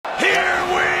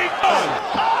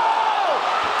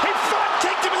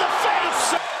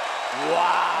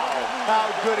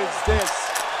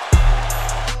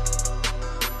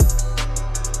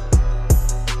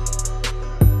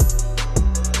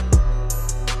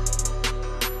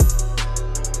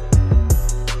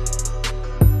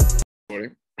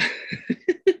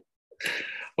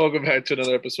Welcome back to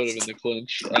another episode of In the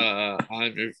Clinch.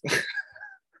 I'm your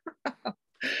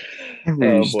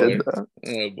oh boy,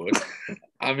 oh boy.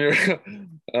 I'm your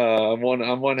I'm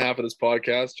one half of this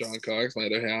podcast, John Cox. My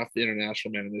other half, the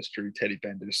international man of mystery, Teddy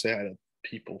Bender. Say hi to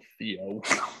people, Theo.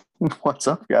 What's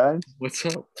up, guys? What's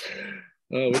up?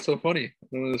 What's so funny? I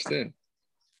don't understand.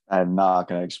 I'm not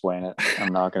gonna explain it.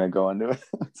 I'm not gonna go into it.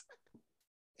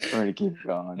 We're gonna keep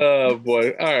going. Oh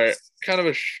boy! All right, kind of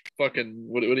a fucking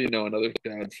what do you know? Another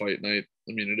bad fight night.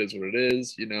 I mean, it is what it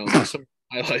is. You know, there's some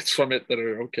highlights from it that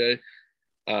are okay.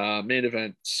 Main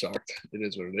event sucked. It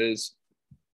is what it is.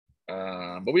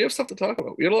 But we have stuff to talk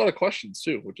about. We had a lot of questions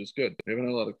too, which is good. We haven't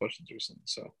had a lot of questions recently,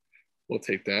 so we'll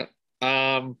take that.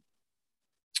 Do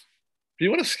you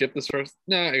want to skip this first?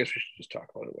 Nah, I guess we should just talk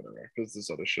about it, whatever, because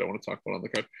there's other shit I want to talk about on the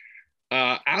card.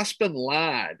 Aspen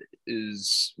Ladd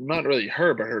is not really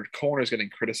her, but her corner is getting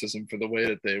criticism for the way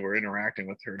that they were interacting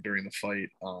with her during the fight,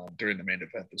 during the main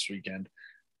event this weekend.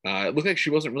 It looked like she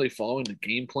wasn't really following the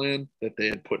game plan that they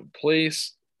had put in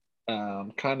place,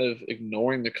 kind of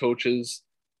ignoring the coaches.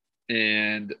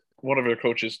 And one of her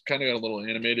coaches kind of got a little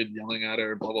animated, yelling at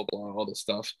her, blah, blah, blah, all this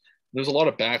stuff. There's a lot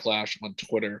of backlash on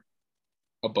Twitter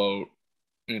about,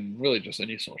 and really just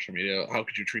any social media, how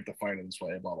could you treat the fighter this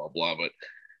way, blah, blah, blah. But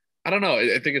I don't know.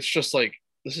 I think it's just like,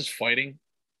 this is fighting,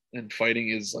 and fighting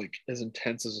is like as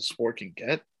intense as a sport can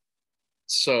get.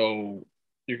 So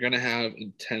you're going to have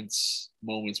intense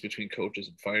moments between coaches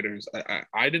and fighters.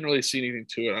 I didn't really see anything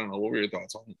to it. I don't know. What were your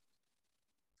thoughts on it?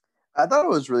 I thought it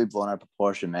was really blown out of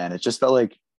proportion, man. It just felt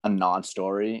like a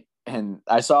non-story. And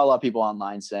I saw a lot of people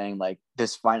online saying, like,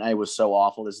 this fight night was so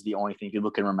awful. This is the only thing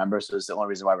people can remember. So it's the only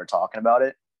reason why we're talking about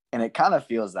it. And it kind of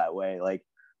feels that way. Like,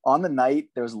 on the night,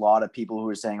 there was a lot of people who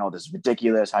were saying, oh, this is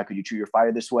ridiculous. How could you treat your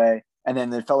fighter this way? And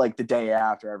then it felt like the day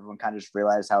after, everyone kind of just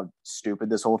realized how stupid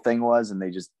this whole thing was, and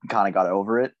they just kind of got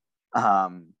over it.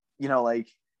 You know, like,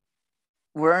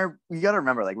 you got to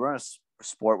remember, like, we're in a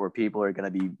sport where people are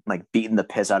going to be, like, beating the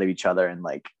piss out of each other. And,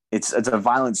 like, it's a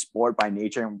violent sport by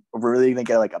nature. And we're really going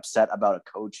to get, like, upset about a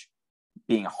coach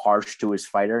being harsh to his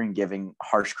fighter and giving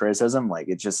harsh criticism. Like,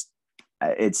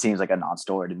 it seems like a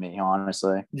non-story to me,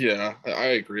 honestly. Yeah, I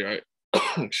agree.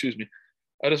 Excuse me.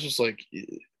 I just was like,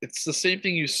 it's the same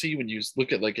thing you see when you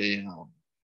look at like a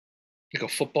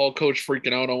football coach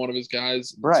freaking out on one of his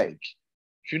guys. Right. Like,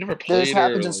 if you never played, this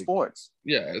happens in sports.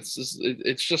 Yeah, it's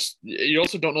just you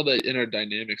also don't know the inner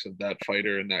dynamics of that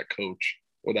fighter and that coach,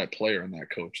 or that player and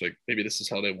that coach. Like, maybe this is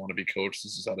how they want to be coached.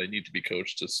 This is how they need to be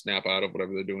coached to snap out of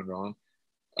whatever they're doing wrong.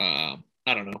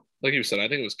 I don't know. Like you said, I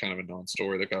think it was kind of a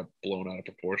non-story that got blown out of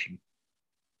proportion.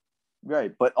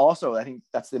 Right. But also, I think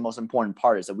that's the most important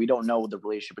part, is that we don't know the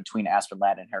relationship between Aspen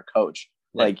Ladd and her coach.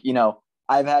 Right. Like, you know,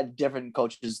 I've had different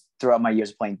coaches throughout my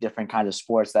years playing different kinds of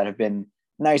sports that have been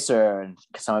nicer, and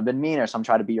some have been meaner. Some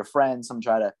try to be your friend. Some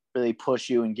try to really push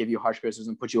you and give you harsh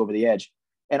criticism, put you over the edge.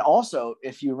 And also,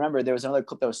 if you remember, there was another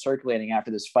clip that was circulating after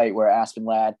this fight where Aspen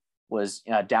Ladd was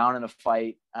down in a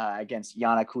fight against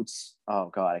Yana Kuts. Oh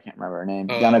God, I can't remember her name.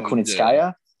 Yana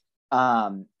Kunitskaya. Yeah.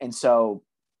 And so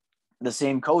the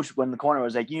same coach went in the corner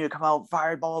was like, you need to come out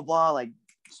fired, blah, blah, blah. Like,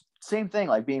 same thing,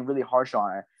 like being really harsh on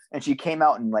her. And she came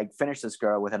out and like finished this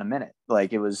girl within a minute.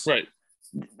 Like, it was right.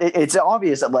 It's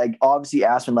obvious that, like, obviously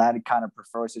Aspen Ladd kind of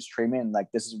prefers his treatment, and like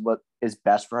this is what is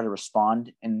best for her to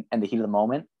respond in the heat of the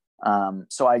moment.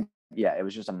 It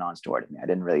was just a non-story to me. I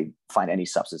didn't really find any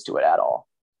substance to it at all.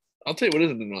 I'll tell you what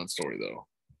isn't a non-story, though.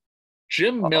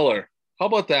 Jim Miller. How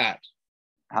about that?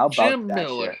 Jim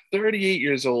Miller, 38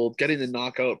 years old, getting the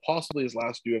knockout, possibly his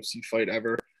last UFC fight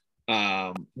ever.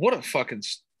 What a fucking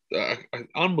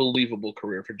unbelievable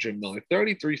career for Jim Miller.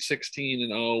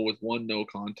 33-16-0 with one no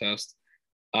contest.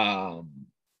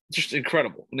 Just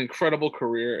incredible. An incredible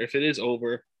career. If it is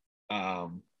over,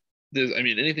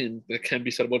 anything that can be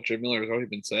said about Jim Miller has already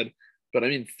been said. But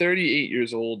 38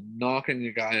 years old, knocking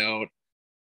a guy out.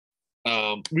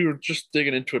 We were just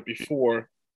digging into it before.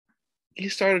 He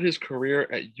started his career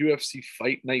at UFC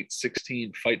Fight Night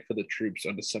 16, Fight for the Troops,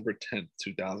 on December 10th,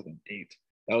 2008.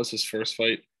 That was his first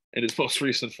fight. And his most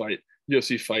recent fight,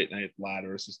 UFC Fight Night Ladd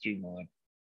versus Usman,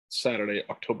 Saturday,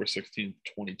 October 16th,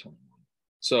 2021.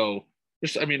 So,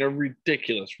 just, a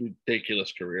ridiculous,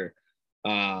 ridiculous career.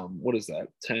 What is that?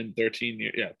 10, 13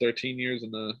 years? Yeah, 13 years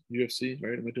in the UFC,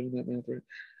 right? Am I doing that math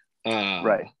right?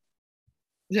 Right.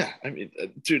 Yeah,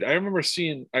 dude, I remember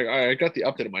seeing, I got the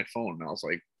update on my phone, and I was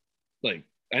like,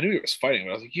 I knew he was fighting,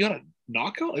 but I was like, you got a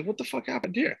knockout? Like, what the fuck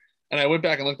happened here? And I went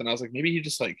back and looked, and I was like, maybe he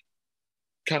just, like,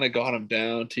 kind of got him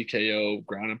down, TKO,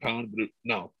 ground and pound. But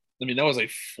no. That was a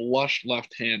flush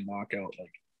left-hand knockout.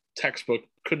 Like, textbook.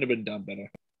 Couldn't have been done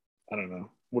better. I don't know.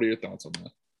 What are your thoughts on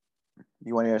that?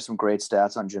 You want to hear some great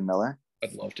stats on Jim Miller?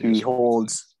 I'd love to.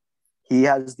 He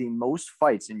has the most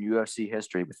fights in UFC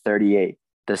history with 38.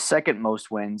 The second most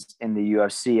wins in the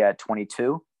UFC at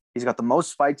 22. He's got the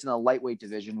most fights in the lightweight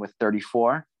division with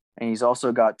 34. And he's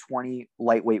also got 20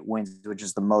 lightweight wins, which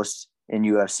is the most in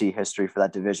UFC history for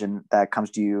that division. That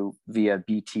comes to you via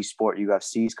BT Sport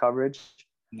UFC's coverage.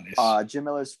 Nice. Jim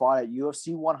Miller's fought at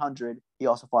UFC 100. He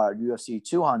also fought at UFC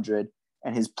 200.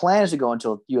 And his plan is to go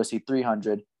until UFC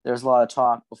 300. There's a lot of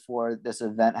talk before this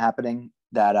event happening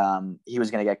that he was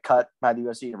going to get cut by the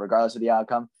UFC regardless of the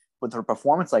outcome. With a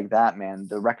performance like that, man,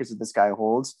 the records that this guy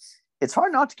holds, it's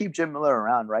hard not to keep Jim Miller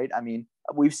around, right? I mean,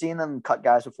 we've seen them cut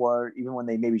guys before, even when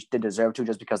they maybe did deserve to,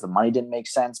 just because the money didn't make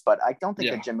sense. But I don't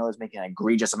think that Jim Miller's making an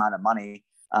egregious amount of money.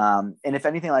 And if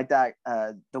anything like that,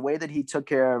 the way that he took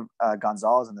care of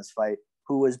Gonzalez in this fight,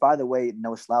 who was, by the way,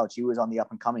 no slouch, he was on the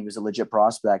up and coming, he was a legit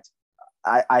prospect.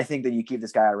 I think that you keep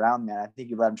this guy around, man. I think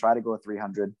you let him try to go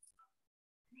 300.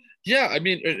 Yeah, I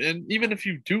mean, and even if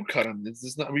you do cut him,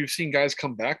 it's not. We've seen guys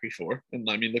come back before, and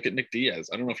I mean, look at Nick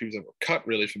Diaz. I don't know if he was ever cut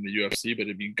really from the UFC, but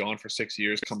he'd been gone for 6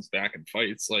 years, comes back and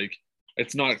fights. Like,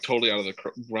 it's not totally out of the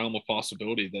realm of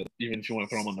possibility that even if you want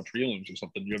to put him on the prelims or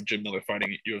something, you have Jim Miller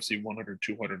fighting at UFC 100,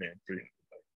 200, and 300.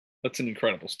 That's an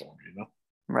incredible story, you know?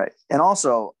 Right. And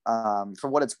also, for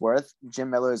what it's worth, Jim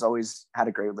Miller has always had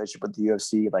a great relationship with the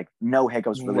UFC. Like, no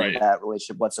hiccups really with that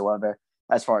relationship whatsoever,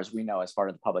 as far as we know, as far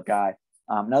as the public eye.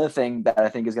 Another thing that I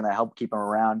think is going to help keep him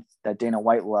around that Dana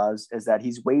White loves is that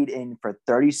he's weighed in for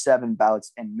 37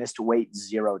 bouts and missed weight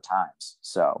 0 times.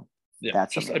 So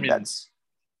that's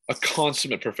a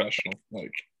consummate professional.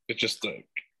 Like, it's just the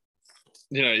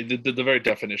very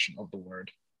definition of the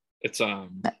word. It's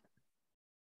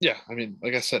yeah, I mean,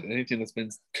 like I said, anything that's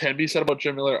can be said about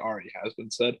Jim Miller already has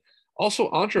been said. Also,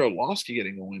 Andre Arlovski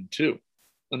getting a win too.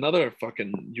 Another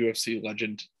fucking UFC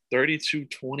legend.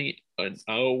 32-20-0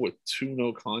 with 2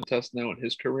 no contests now in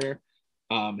his career.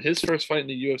 His first fight in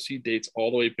the UFC dates all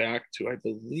the way back to, I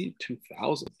believe,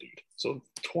 2000, dude. So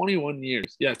 21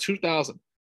 years. Yeah, 2000.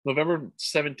 November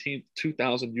 17th,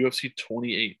 2000, UFC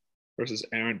 28 versus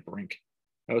Aaron Brink.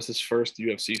 That was his first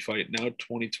UFC fight. Now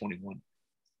 2021.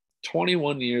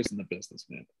 21 years in the business,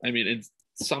 man. I mean, it's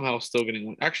somehow still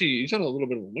getting. Actually, he's on a little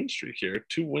bit of a win streak here.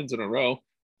 2 wins in a row.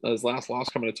 His last loss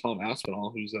coming to Tom Aspinall,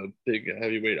 who's a big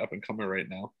heavyweight up and comer right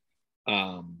now.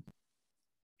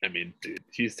 I mean, dude,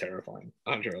 he's terrifying.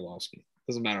 Andre Arlovski.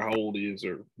 Doesn't matter how old he is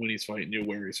or when he's fighting you,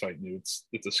 where he's fighting you.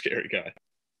 It's a scary guy.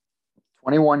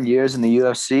 21 years in the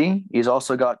UFC. He's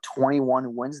also got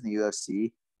 21 wins in the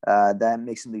UFC. That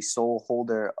makes him the sole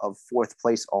holder of 4th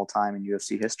place all time in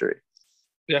UFC history.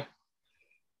 Yeah.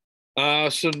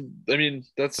 So I mean,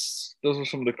 those are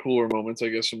some of the cooler moments, I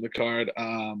guess, from the card.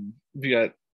 We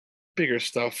got bigger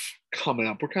stuff coming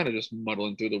up. We're kind of just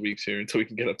muddling through the weeks here until we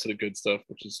can get up to the good stuff,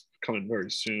 which is coming very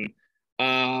soon.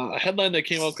 A headline that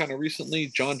came out kind of recently: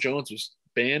 Jon Jones was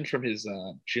banned from his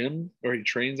gym where he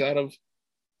trains out of.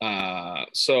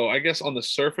 So I guess on the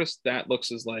surface, that looks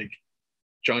as like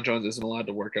Jon Jones isn't allowed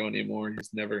to work out anymore. He's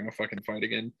never gonna fucking fight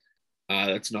again.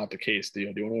 That's not the case,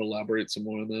 Theo. Do you want to elaborate some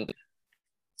more on that?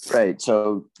 Right.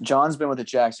 So John's been with the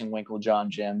Jackson Winklejohn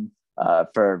gym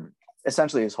for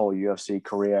essentially his whole UFC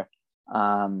career.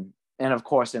 And of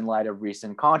course, in light of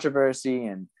recent controversy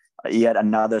and yet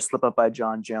another slip up by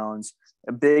Jon Jones,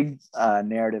 a big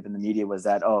narrative in the media was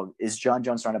that, is Jon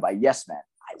Jones surrounded by yes men?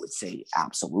 I would say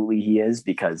absolutely he is,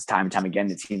 because time and time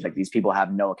again, it seems like these people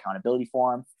have no accountability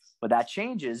for him. But that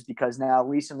changes because now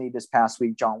recently this past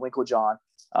week, Jon Winklejohn,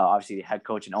 obviously the head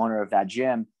coach and owner of that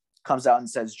gym, comes out and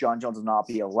says Jon Jones will not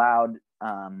be allowed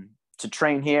to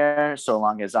train here so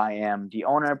long as I am the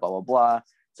owner, blah, blah, blah.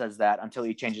 Says that until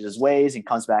he changes his ways and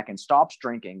comes back and stops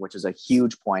drinking, which is a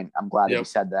huge point. I'm glad that he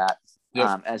said that.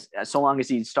 As so long as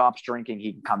he stops drinking,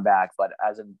 he can come back. But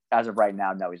as of right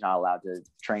now, no, he's not allowed to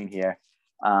train here.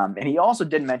 And he also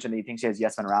did mention that he thinks he has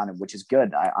yes men around him, which is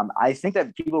good. I think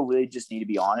that people really just need to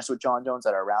be honest with Jon Jones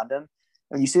that are around him.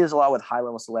 And you see this a lot with high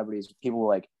level celebrities. People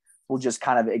will just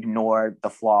kind of ignore the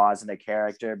flaws in their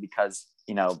character because,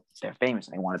 they're famous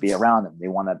and they want to be around them. They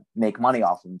want to make money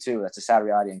off them too. That's a sad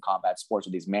reality in combat sports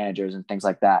with these managers and things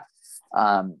like that.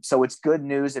 So it's good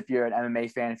news if you're an MMA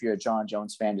fan, if you're a Jon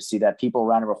Jones fan, to see that people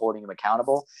around him are holding him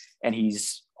accountable, and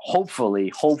he's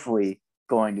hopefully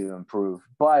going to improve.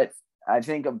 But I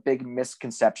think a big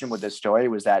misconception with this story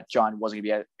was that Jon wasn't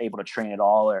going to be able to train at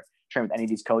all or train with any of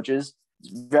these coaches.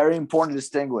 It's very important to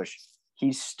distinguish.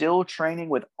 He's still training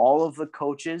with all of the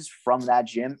coaches from that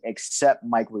gym except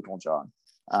Mike Winklejohn.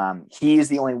 He is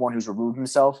the only one who's removed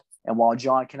himself. And while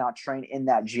Jon cannot train in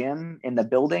that gym, in the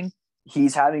building,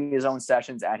 he's having his own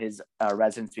sessions at his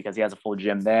residence because he has a full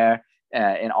gym there.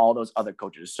 and all those other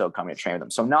coaches are still coming to train with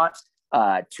him. So not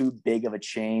too big of a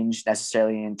change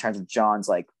necessarily in terms of Jon's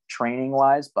like training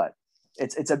wise, but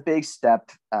it's a big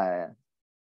step that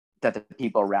the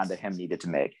people around him needed to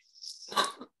make.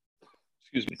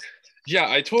 Excuse me. Yeah,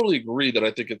 I totally agree that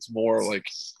I think it's more like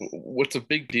what's a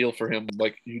big deal for him.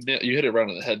 Like you hit it right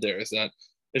on the head there, is that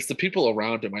it's the people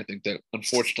around him, I think, that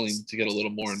unfortunately need to get a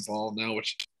little more involved now,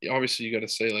 which obviously you got to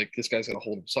say, like, this guy's got to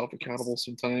hold himself accountable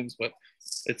sometimes, but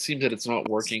it seems that it's not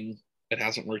working. It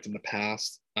hasn't worked in the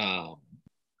past. I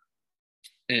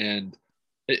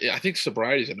think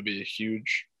sobriety is going to be a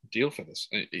huge deal for this.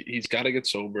 He's got to get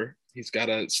sober. He's got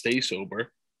to stay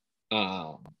sober.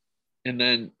 And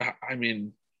then, I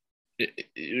mean,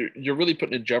 you're really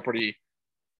putting in jeopardy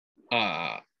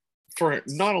for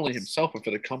not only himself, but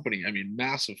for the company. I mean,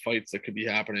 massive fights that could be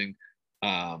happening.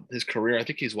 His career, I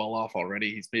think he's well off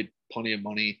already. He's made plenty of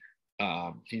money.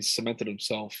 He's cemented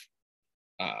himself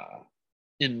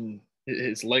in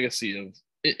his legacy of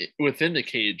within the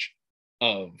cage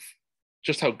of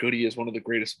just how good he is, one of the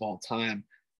greatest of all time.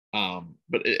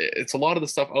 But it's a lot of the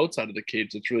stuff outside of the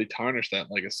cage that's really tarnished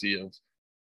that legacy of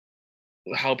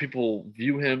how people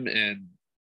view him. And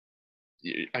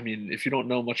I mean, if you don't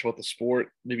know much about the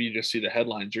sport, maybe you just see the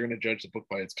headlines, you're going to judge the book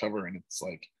by its cover. And it's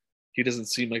like, he doesn't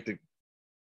seem like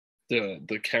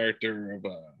the character of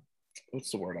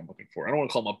what's the word I'm looking for? I don't want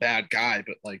to call him a bad guy,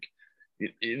 but like,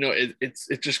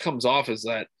 it just comes off as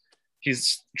that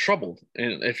he's troubled.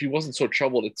 And if he wasn't so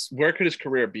troubled, it's where could his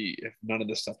career be if none of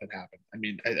this stuff had happened? I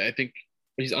mean, I think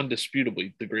he's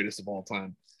undisputably the greatest of all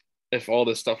time if all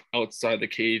this stuff outside the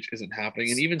cage isn't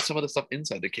happening, and even some of the stuff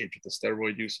inside the cage with the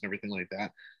steroid use and everything like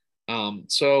that.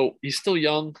 So he's still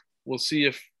young. We'll see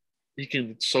if he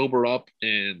can sober up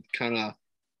and kind of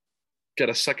get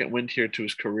a second wind here to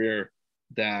his career.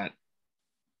 That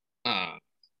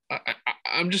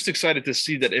I'm just excited to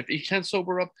see that if he can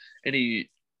sober up and he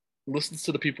listens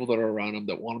to the people that are around him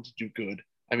that want him to do good.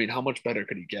 I mean, how much better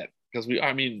could he get? Because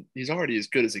he's already as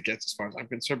good as it gets as far as I'm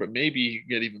concerned, but maybe he can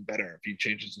get even better if he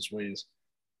changes his ways.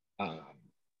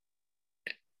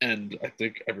 And I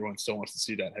think everyone still wants to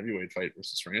see that heavyweight fight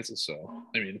versus Francis. So,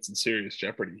 I mean, it's in serious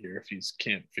jeopardy here if he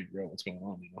can't figure out what's going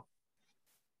on,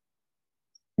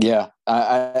 Yeah,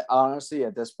 I honestly,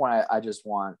 at this point, I just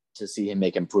want to see him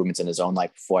make improvements in his own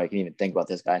life before I can even think about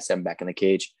this guy stepping back in the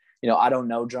cage. I don't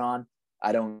know Jon.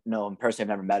 I don't know him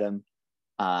personally. I've never met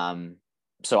him.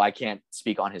 So I can't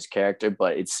speak on his character,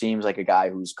 but it seems like a guy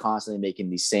who's constantly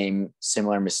making these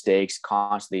similar mistakes,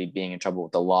 constantly being in trouble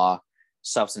with the law,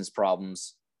 substance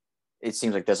problems. It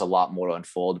seems like there's a lot more to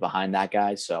unfold behind that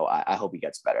guy. So I hope he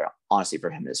gets better, honestly,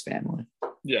 for him and his family.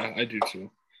 Yeah, I do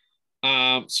too.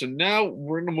 So now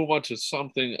we're going to move on to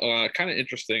something kind of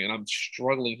interesting, and I'm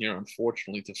struggling here,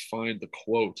 unfortunately, to find the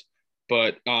quote.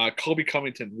 But Colby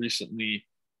Covington recently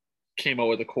came out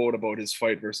with a quote about his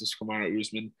fight versus Kamaru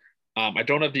Usman. I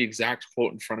don't have the exact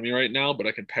quote in front of me right now, but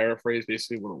I can paraphrase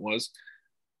basically what it was.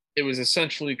 It was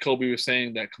essentially Colby was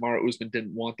saying that Kamaru Usman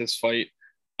didn't want this fight.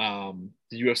 The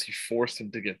UFC forced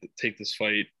him to take this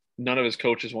fight. None of his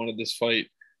coaches wanted this fight.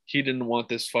 He didn't want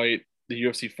this fight. The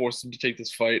UFC forced him to take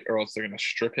this fight, or else they're going to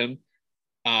strip him.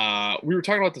 We were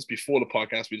talking about this before the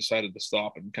podcast. We decided to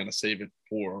stop and kind of save it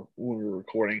for when we were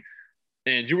recording.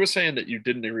 And you were saying that you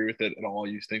didn't agree with it at all.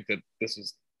 You think that this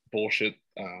is bullshit.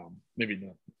 Maybe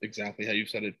not exactly how you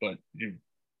said it, but you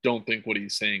don't think what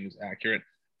he's saying is accurate.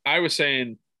 I was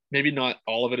saying maybe not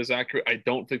all of it is accurate. I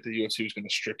don't think the UFC was going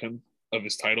to strip him of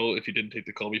his title if he didn't take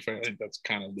the Colby fight. I think that's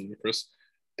kind of ludicrous.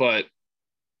 But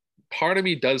part of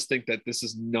me does think that this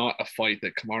is not a fight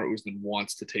that Kamaru Usman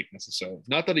wants to take necessarily.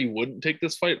 Not that he wouldn't take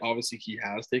this fight. Obviously, he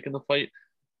has taken the fight.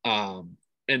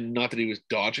 And not that he was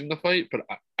dodging the fight. But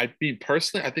I mean,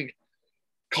 personally, I think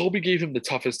Colby gave him the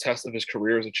toughest test of his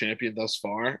career as a champion thus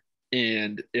far.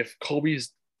 And if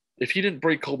he didn't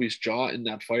break Colby's jaw in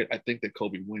that fight, I think that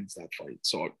Colby wins that fight.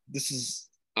 So this is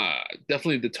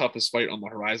definitely the toughest fight on the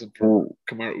horizon for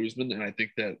Kamaru Usman. And I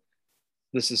think that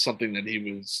this is something that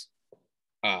he was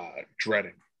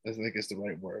dreading, I think is the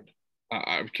right word.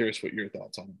 I'm curious what your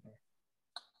thoughts on it are.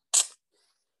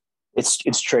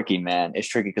 It's tricky, man. It's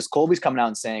tricky because Colby's coming out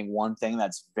and saying one thing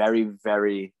that's very,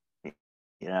 very,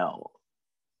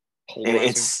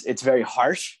 it's very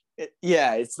harsh.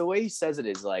 It's the way he says it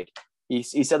is like he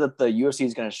said that the UFC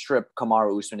is going to strip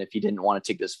Kamaru Usman if he didn't want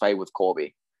to take this fight with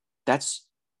Colby. That's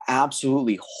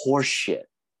absolutely horseshit.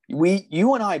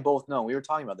 You and I both know, we were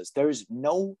talking about this. There's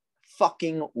no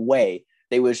fucking way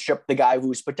they would strip the guy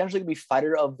who's potentially going to be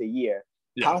fighter of the year,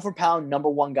 pound for pound,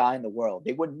 #1 guy in the world.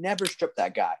 They would never strip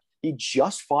that guy. He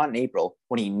just fought in April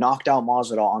when he knocked out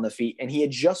Masvidal on the feet, and he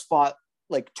had just fought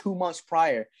like 2 months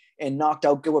prior and knocked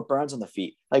out Gilbert Burns on the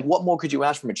feet. Like, what more could you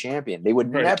ask from a champion? They would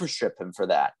never strip him for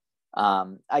that.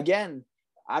 Again,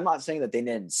 I'm not saying that they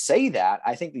didn't say that.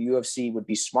 I think the UFC would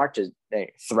be smart to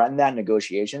threaten that in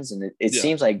negotiations. And it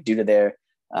seems like due to their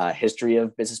history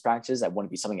of business practices, that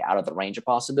wouldn't be something out of the range of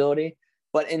possibility.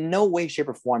 But in no way, shape,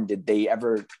 or form would they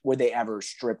ever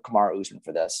strip Kamaru Usman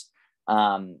for this.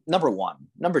 Number one.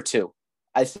 Number two,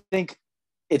 I think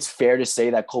it's fair to say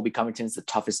that Colby Covington is the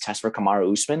toughest test for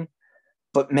Kamaru Usman.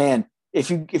 But man, if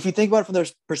you think about it from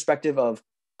the perspective of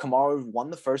Kamaru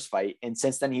won the first fight, and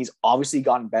since then he's obviously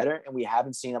gotten better, and we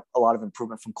haven't seen a lot of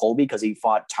improvement from Colby because he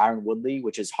fought Tyron Woodley,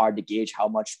 which is hard to gauge how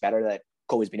much better that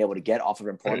Colby's been able to get off of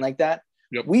an opponent like that.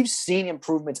 Yep. We've seen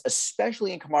improvements,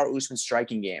 especially in Kamaru Usman's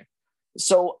striking game.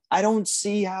 So I don't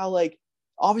see how, like,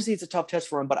 obviously it's a tough test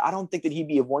for him, but I don't think that he'd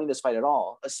be avoiding this fight at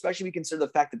all, especially if we consider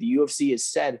the fact that the UFC has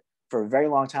said for a very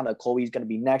long time that Colby's going to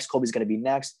be next,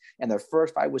 and their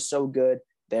first fight was so good.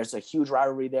 There's a huge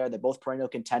rivalry there. They're both perennial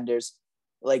contenders.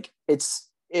 Like, it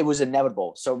was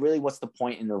inevitable. So really, what's the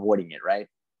point in avoiding it, right?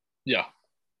 Yeah.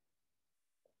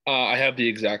 I have the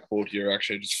exact quote here.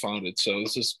 Actually, I just found it. So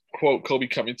this is quote Colby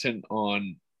Covington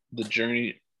on the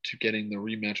journey to getting the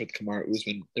rematch with Kamaru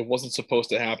Usman. It wasn't supposed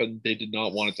to happen. They did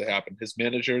not want it to happen. His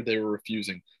manager, they were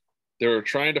refusing. They were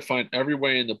trying to find every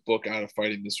way in the book out of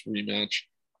fighting this rematch.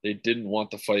 They didn't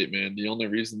want the fight, man. The only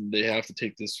reason they have to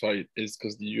take this fight is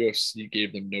because the UFC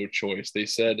gave them no choice. They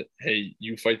said, hey,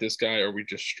 you fight this guy or we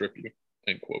just strip you,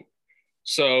 end quote.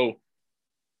 So,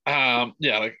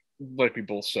 yeah, like we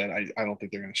both said, I don't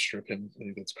think they're going to strip him. I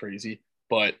think that's crazy.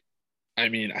 But, I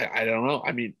mean, I don't know.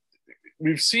 I mean,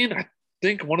 we've seen, I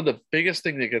think one of the biggest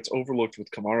thing that gets overlooked with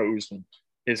Kamaru Usman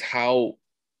is how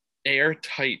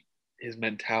airtight his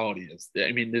mentality is.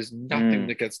 I mean, there's nothing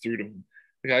that gets through to him.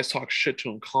 The guys talk shit to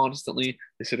him constantly.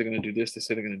 They say they're going to do this. They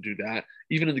say they're going to do that.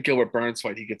 Even in the Gilbert Burns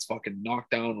fight, he gets fucking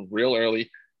knocked down real early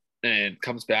and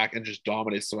comes back and just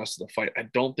dominates the rest of the fight. I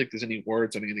don't think there's any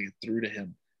words or anything through to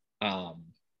him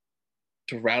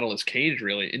to rattle his cage,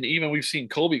 really. And even we've seen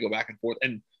Colby go back and forth.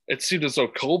 And it seemed as though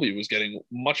Colby was getting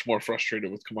much more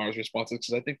frustrated with Kamaru's responses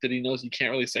because I think that he knows he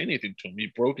can't really say anything to him.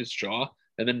 He broke his jaw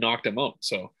and then knocked him out.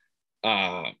 So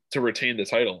to retain the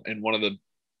title and one of the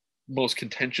most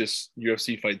contentious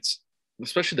UFC fights,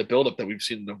 especially the buildup that we've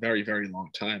seen in a very, very long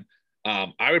time.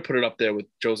 I would put it up there with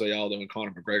Jose Aldo and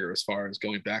Conor McGregor as far as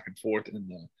going back and forth in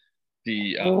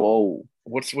the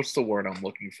what's the word I'm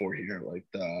looking for here? Like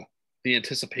the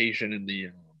anticipation and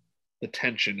the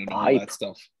tension and all that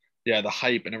stuff. Yeah, the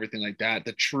hype and everything like that.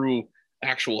 The true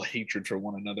actual hatred for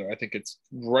one another. I think it's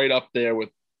right up there with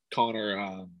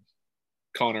Conor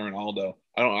and Aldo.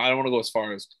 I don't want to go as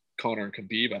far as Conor and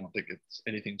Khabib. I don't think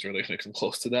anything's really going to come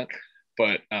close to that.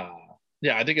 But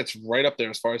yeah, I think it's right up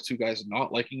there as far as two guys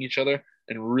not liking each other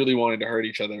and really wanting to hurt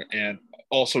each other and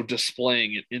also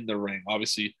displaying it in the ring.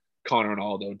 Obviously, Conor and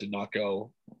Aldo did not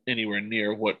go anywhere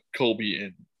near what Colby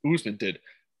and Usman did.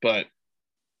 But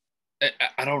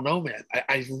I don't know, man.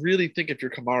 I really think if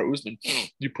you're Kamaru Usman,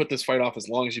 you put this fight off as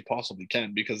long as you possibly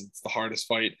can because it's the hardest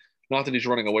fight. Not that he's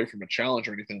running away from a challenge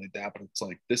or anything like that, but it's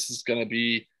like this is going to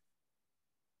be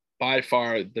by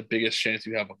far the biggest chance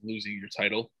you have of losing your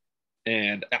title.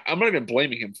 And I'm not even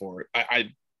blaming him for it.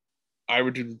 I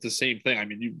would do the same thing. I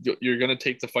mean, you're going to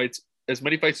take the fights, as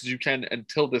many fights as you can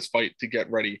until this fight to get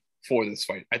ready for this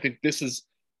fight. I think this is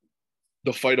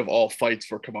the fight of all fights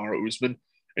for Kamaru Usman.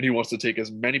 And he wants to take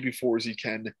as many before as he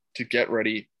can to get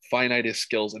ready, finite his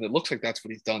skills. And it looks like that's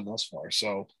what he's done thus far.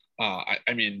 So,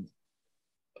 I mean,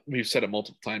 we've said it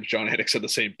multiple times. John Haddock said the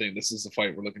same thing. This is the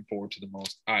fight we're looking forward to the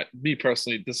most. Me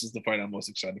personally, this is the fight I'm most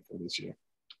excited for this year.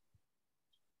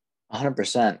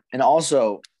 100%. And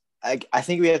also, I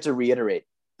think we have to reiterate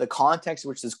the context in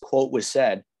which this quote was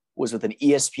said was with an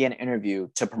ESPN interview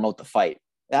to promote the fight.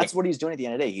 That's what he's doing at the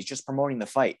end of the day. He's just promoting the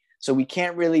fight. So we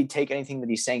can't really take anything that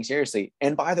he's saying seriously.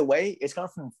 And by the way, it's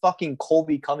coming from fucking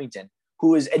Colby Covington,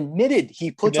 who has admitted he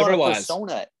puts on a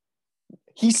persona.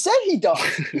 He said he does.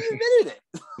 He admitted it.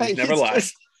 Like, he's never lied.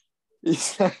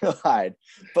 He's never lied.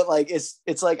 But like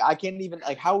it's like I can't even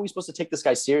like how are we supposed to take this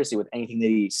guy seriously with anything that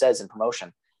he says in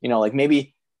promotion? You know, like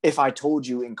maybe if I told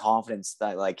you in confidence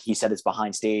that like he said it's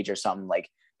behind stage or something, like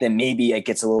then maybe it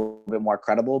gets a little bit more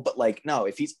credible. But like no,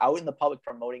 if he's out in the public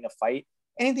promoting a fight,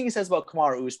 anything he says about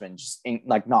Kamaru Usman just ain't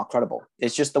like not credible.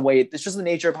 It's just it's just the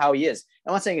nature of how he is.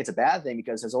 I'm not saying it's a bad thing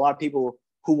because there's a lot of people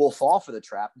who will fall for the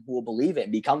trap, who will believe it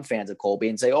and become fans of Colby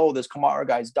and say, oh, this Kamaru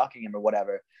guy's ducking him or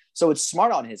whatever. So it's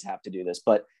smart on his half to do this,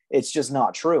 but it's just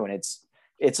not true. And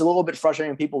it's a little bit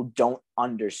frustrating when people don't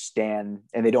understand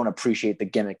and they don't appreciate the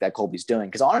gimmick that Colby's doing.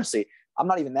 Because honestly, I'm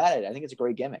not even mad at it. I think it's a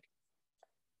great gimmick.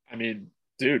 I mean,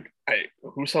 Dude,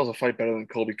 who sells a fight better than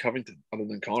Colby Covington other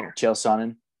than Connor? Chael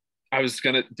Sonnen. I was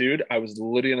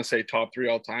literally gonna say top three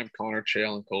all time: Connor,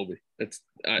 Chael, and Colby. It's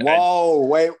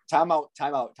Wait, time out.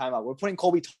 We're putting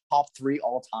Colby top 3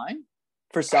 all time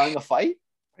for selling a fight.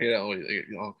 Yeah,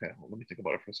 okay. Let me think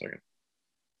about it for a second.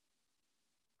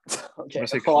 Okay, I'm gonna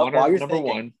say Connor number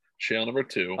 1, Chael number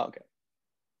 2. Okay.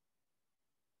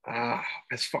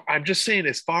 I'm just saying,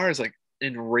 as far as like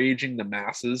enraging the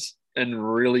masses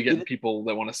and really getting people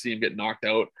that want to see him get knocked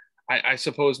out, I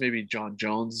suppose maybe Jon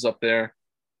Jones is up there.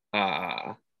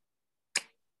 What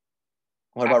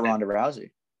about Ronda Rousey?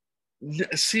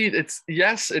 See, it's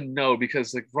yes and no,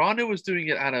 because like Ronda was doing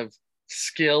it out of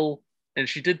skill and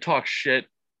she did talk shit.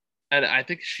 And I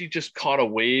think she just caught a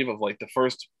wave of like the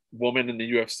first woman in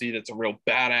the UFC that's a real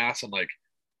badass and like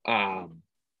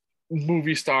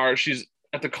movie star. She's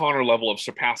at the Connor level of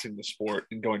surpassing the sport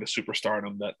and going to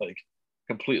superstardom that like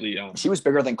completely. She was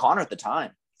bigger than Connor at the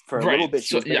time. For a little bit,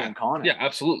 she was bigger than Connor. Yeah,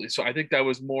 absolutely. So I think that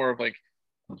was more of like,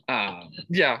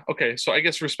 okay. So I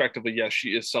guess respectively, yes, she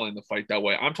is selling the fight that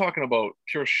way. I'm talking about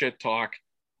pure shit talk,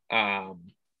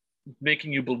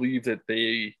 making you believe that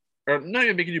or not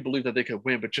even making you believe that they could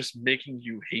win, but just making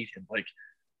you hate him.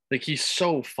 Like he's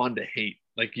so fun to hate.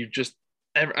 Like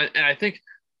and I think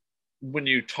when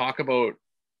you talk about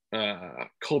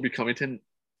Colby Covington,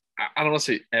 I don't want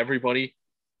to say everybody,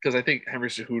 because I think Henry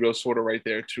Cejudo's sort of right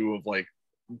there too, of like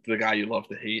the guy you love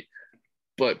to hate.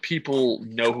 But people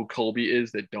know who Colby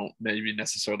is that don't maybe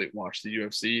necessarily watch the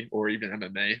UFC or even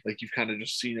MMA. Like you've kind of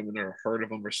just seen him and or heard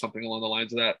of him or something along the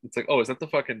lines of that. It's like, oh, is that the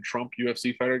fucking Trump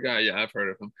UFC fighter guy? Yeah, I've heard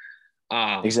of him.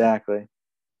 Exactly.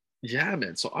 Yeah,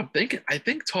 man. So I think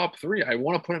top 3. I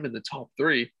want to put him in the top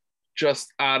 3,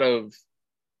 just out of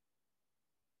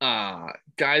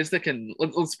guys that can.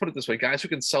 Let's put it this way: guys who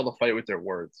can sell the fight with their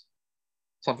words.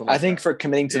 Something like I think that. For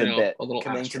committing to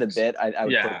the bit, I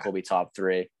would put Colby top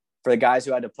 3. For the guys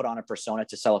who had to put on a persona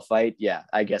to sell a fight, yeah,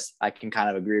 I guess I can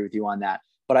kind of agree with you on that.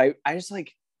 But I just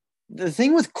like the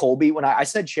thing with Colby, when I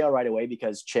said Chael right away,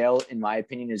 because Chael, in my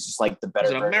opinion, is just like the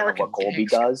better version of what Colby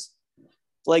does.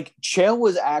 Like Chael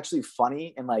was actually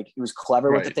funny and like he was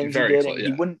clever with the things he did,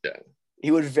 and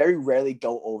he would very rarely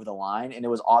go over the line, and it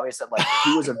was obvious that like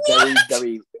he was a very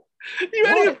very. You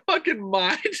had your fucking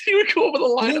mind. He would go over the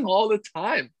line all the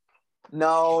time.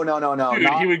 No. Dude,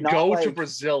 he would go to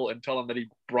Brazil and tell them that he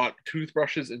brought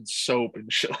toothbrushes and soap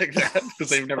and shit like that because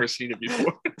they've never seen it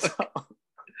before.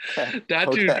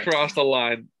 That dude crossed the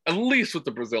line, at least with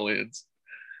the Brazilians.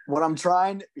 What I'm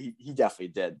trying, he definitely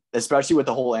did, especially with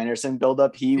the whole Anderson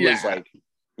buildup. He was the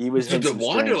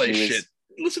Wanderlei shit.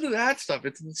 Listen to that stuff.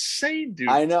 It's insane, dude.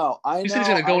 I know. He said he's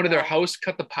gonna go into their house,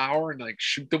 cut the power, and like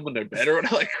shoot them when they're better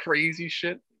and like crazy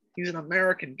shit. He's an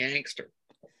American gangster.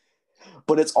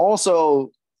 But it's also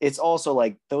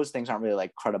like those things aren't really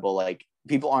like credible. Like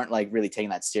people aren't like really taking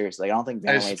that seriously. Like I don't think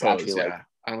Vanderlei's actually like.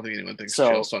 I don't think anyone thinks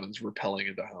Chael Sonnen's repelling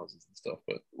into houses and stuff.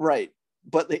 But right.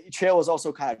 But the Chael was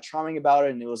also kind of charming about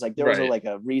it, and it was like there was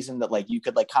a reason that like you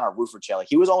could like kind of root for Chael. Like,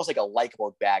 he was almost like a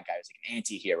likable bad guy. He was like an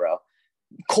anti-hero.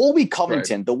 Colby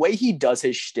Covington, the way he does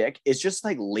his shtick is just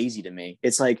like lazy to me.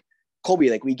 It's like, Colby,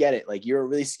 like we get it. Like you're a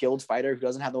really skilled fighter who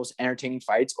doesn't have those entertaining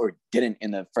fights or didn't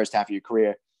in the first half of your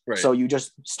career. Right. So you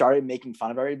just started making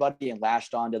fun of everybody and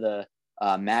lashed onto the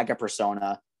MAGA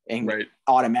persona and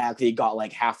automatically got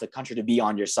like half the country to be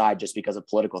on your side just because of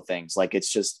political things. Like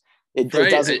it's just it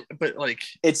doesn't. But like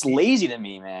it's lazy to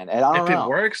me, man. And I don't know. If it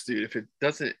works, dude. If it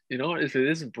doesn't, if it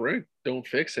isn't broke, don't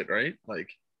fix it. Right? Like.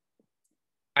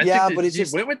 I think but he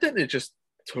went with it and it just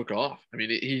took off. I mean,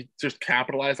 he just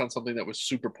capitalized on something that was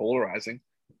super polarizing,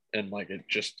 and like it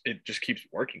just keeps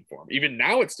working for him. Even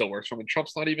now, it still works for him. And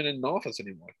Trump's not even in office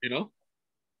anymore.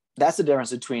 That's the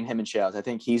difference between him and Chael. I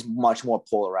think he's much more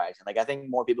polarizing. Like I think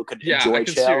more people could enjoy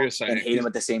Chael and hate him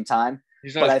at the same time.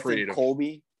 He's not as creative. I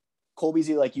think Colby's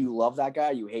like you love that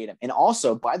guy, you hate him. And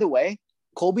also, by the way,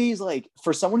 Colby's like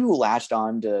for someone who latched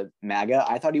on to MAGA,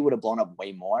 I thought he would have blown up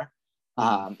way more.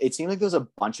 It seemed like there's a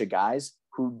bunch of guys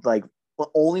who like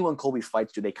only when Colby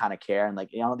fights do they kind of care, and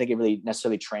like I don't think it really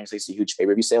necessarily translates to huge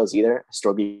pay-per-view sales either.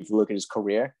 Historically, if you look at his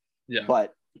career,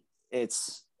 but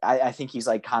I think he's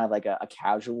like kind of like a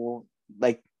casual,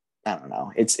 like I don't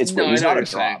know. It's weird. He's not a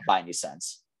draw by any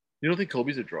sense. You don't think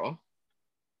Colby's a draw?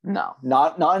 No,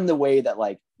 not in the way that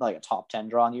like a top 10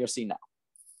 draw in the UFC. No,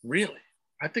 really,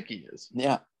 I think he is.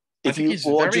 Yeah, I think he's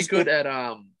very good at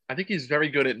I think he's very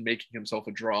good at making himself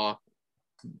a draw.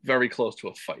 Very close to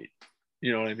a fight.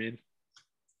 You know what I mean?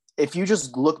 If you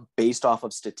just look based off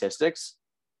of statistics,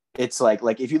 it's like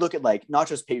if you look at like not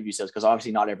just pay-per-view sales, because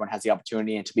obviously not everyone has the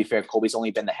opportunity. And to be fair, Colby's only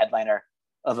been the headliner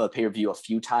of a pay-per-view a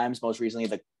few times. Most recently,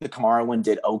 the Kamaru one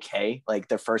did okay. Like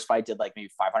their first fight did like maybe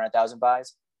 500,000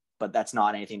 buys, but that's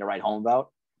not anything to write home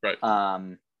about. Right.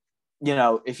 You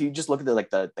know, if you just look at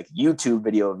the YouTube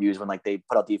video views when like they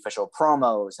put out the official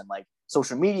promos and like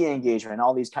social media engagement and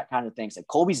all these kind of things, like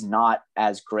Colby's not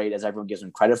as great as everyone gives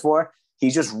him credit for.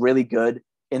 He's just really good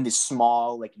in the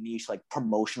small, like niche, like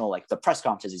promotional, like the press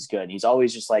conferences. He's good. And he's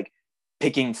always just like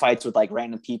picking fights with like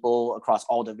random people across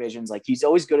all divisions. Like he's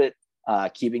always good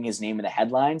at keeping his name in the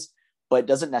headlines, but it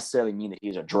doesn't necessarily mean that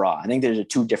he's a draw. I think there's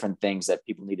two different things that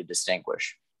people need to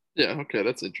distinguish. Yeah. Okay.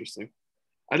 That's interesting.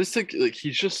 I just think like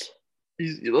he's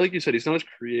like you said, he's not as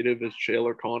creative as Chael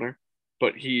or Connor,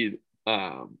 but he's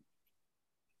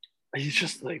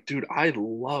just like, dude, I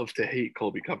love to hate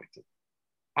Colby Covington.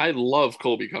 I love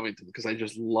Colby Covington because I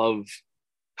just love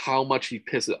how much he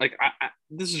pisses. Like,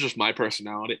 this is just my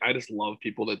personality. I just love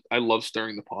I love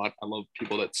stirring the pot. I love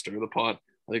people that stir the pot.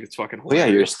 I think it's fucking hilarious. Well,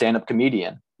 yeah, you're a stand-up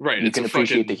comedian. Right. You can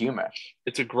appreciate the humor.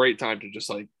 It's a great time to just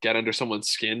like get under someone's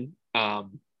skin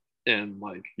and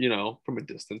like, you know, from a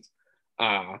distance.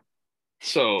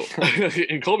 So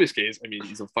in Colby's case, I mean,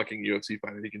 he's a fucking UFC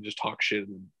fighter. He can just talk shit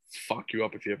and fuck you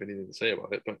up if you have anything to say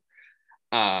about it.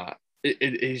 But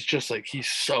it's just like he's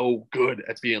so good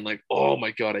at being like, oh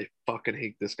my god, I fucking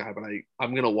hate this guy, but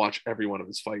I'm gonna watch every one of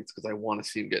his fights because I want to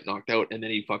see him get knocked out, and then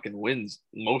he fucking wins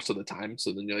most of the time.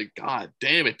 So then you're like, god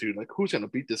damn it, dude, like who's gonna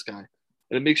beat this guy?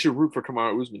 And it makes you root for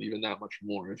Kamaru Usman even that much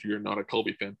more if you're not a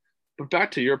Colby fan. But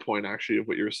back to your point, actually, of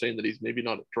what you were saying, that he's maybe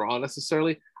not a draw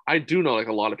necessarily. I do know like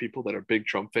a lot of people that are big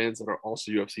Trump fans that are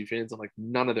also UFC fans, and like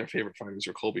none of their favorite fighters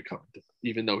are Colby Covington,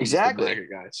 even though he's the mega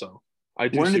guy. So I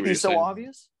do. Wouldn't see it be so saying.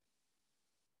 Obvious?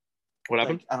 What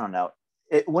happened? Like, I don't know.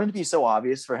 It wouldn't it be so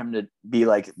obvious for him to be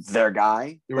like their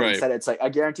guy, but right. Instead it's like, I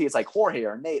guarantee it's like Jorge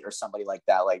or Nate or somebody like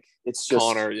that. Like it's just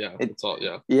Connor, yeah, it's all,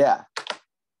 yeah, yeah.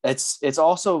 It's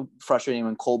also frustrating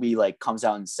when Colby like comes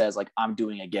out and says like I'm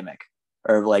doing a gimmick,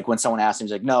 or like when someone asks him,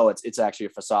 he's like, no, it's actually a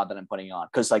facade that I'm putting on.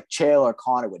 Because like Chael or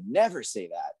Connor would never say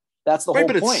that. That's the whole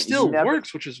but point. It still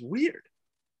works, which is weird.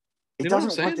 It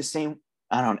doesn't work the same.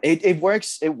 I don't know. It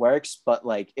works, but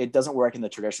like it doesn't work in the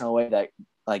traditional way that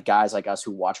like guys like us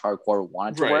who watch hardcore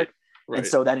want it to work. Right. And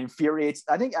so that infuriates.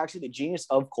 I think actually the genius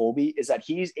of Colby is that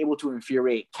he's able to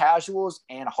infuriate casuals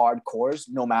and hardcores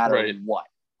no matter what.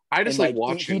 I just like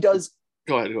watching. He does.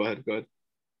 Go ahead.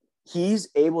 He's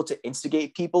able to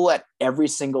instigate people at every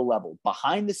single level,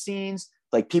 behind the scenes.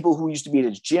 Like people who used to be at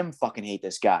his gym fucking hate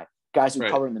this guy. Guys who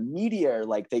cover in the media,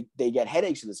 like they get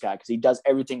headaches with this guy because he does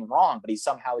everything wrong, but he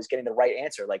somehow is getting the right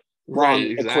answer, like wrong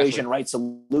equation, right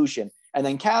solution. And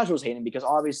then casuals hate him because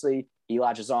obviously he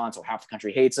latches on, so half the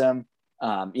country hates him.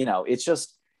 You know, it's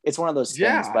one of those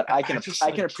things. But I can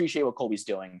appreciate what Colby's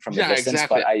doing from the distance.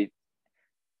 Exactly.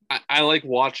 But I like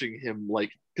watching him,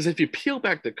 like, because if you peel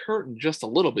back the curtain just a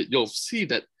little bit, you'll see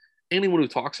that anyone who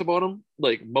talks about him,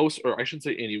 like most, or I shouldn't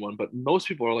say anyone, but most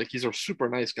people are like, he's a super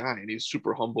nice guy and he's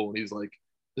super humble and he's like,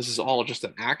 this is all just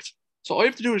an act. So all you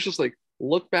have to do is just like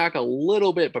look back a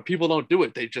little bit, but people don't do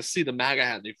it. They just see the MAGA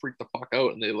hat and they freak the fuck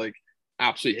out and they like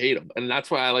absolutely hate him. And that's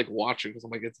why I like watching, because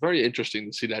I'm like, it's very interesting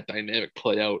to see that dynamic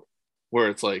play out where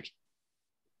it's like,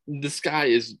 this guy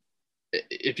is,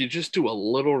 if you just do a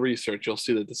little research, you'll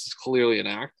see that this is clearly an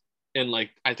act. And like,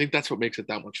 I think that's what makes it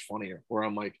that much funnier, where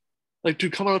I'm like,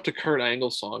 dude, coming up to Kurt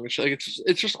Angle's song,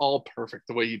 it's just all perfect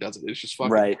the way he does it. It's just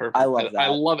fucking perfect. I love that. I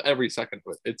love every second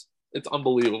of it. It's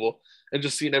unbelievable. And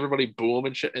just seeing everybody boo him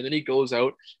and shit. And then he goes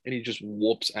out and he just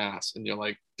whoops ass. And you're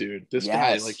like, dude, this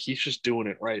guy, like, he's just doing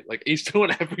it right. Like, he's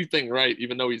doing everything right,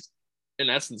 even though he's in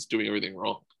essence doing everything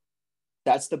wrong.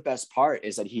 That's the best part,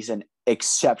 is that he's an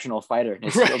exceptional fighter and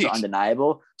his skills are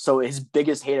undeniable. So his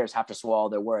biggest haters have to swallow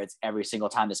their words every single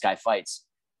time this guy fights.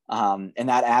 And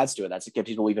that adds to it. That's what gives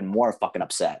people even more fucking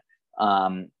upset.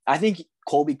 I think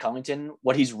Colby Covington,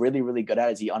 what he's really, really good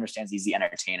at is he understands he's the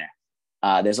entertainer.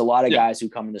 There's a lot of guys who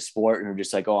come into sport and are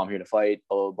just like, oh, I'm here to fight,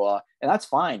 blah, blah, blah. And that's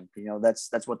fine. You know, that's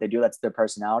what they do. That's their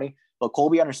personality. But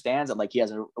Colby understands that like he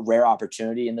has a rare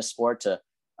opportunity in the sport to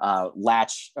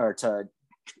latch or to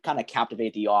kind of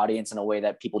captivate the audience in a way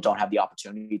that people don't have the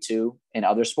opportunity to in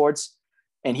other sports.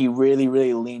 And he really,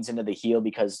 really leans into the heel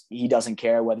because he doesn't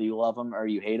care whether you love him or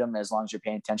you hate him, as long as you're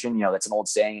paying attention. You know, that's an old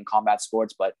saying in combat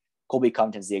sports, but Colby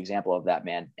Covington's the example of that,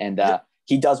 man. And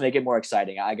he does make it more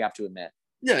exciting, I have to admit.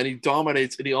 Yeah, and he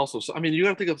dominates. And he also, I mean, you got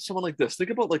to think of someone like this.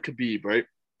 Think about like Khabib, right?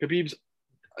 Khabib's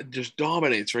just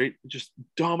dominates, right? Just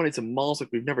dominates and mauls like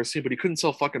we've never seen, but he couldn't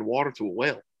sell fucking water to a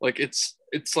whale. Like it's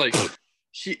like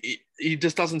he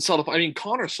just doesn't sell the. I mean,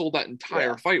 Connor sold that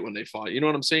entire fight when they fought. You know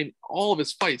what I'm saying? All of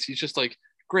his fights, he's just like,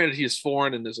 granted, he is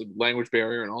foreign and there's a language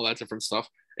barrier and all that different stuff,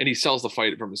 and he sells the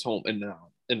fight from his home. And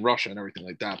in Russia and everything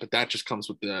like that. But that just comes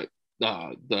with the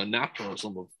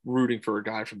nationalism of rooting for a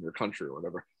guy from your country or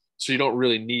whatever. So you don't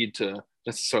really need to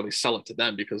necessarily sell it to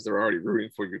them because they're already rooting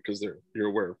for you because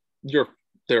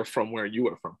they're from where you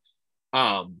are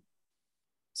from.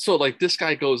 So like this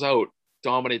guy goes out,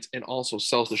 dominates, and also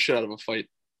sells the shit out of a fight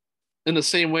in the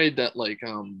same way that like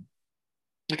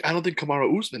I don't think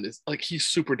Kamaru Usman is like, he's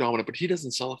super dominant, but he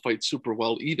doesn't sell a fight super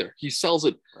well either. He sells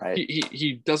it. Right.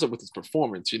 He does it with his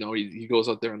performance. You know, he goes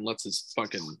out there and lets his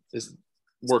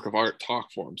work of art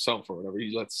talk for himself or whatever.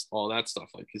 He lets all that stuff,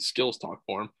 like his skills talk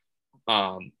for him.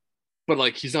 But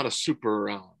like, he's not a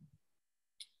super,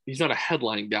 he's not a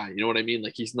headline guy. You know what I mean?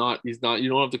 Like he's not, you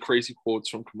don't have the crazy quotes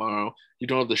from Kamaru. You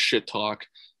don't have the shit talk,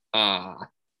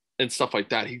 and stuff like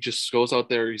that. He just goes out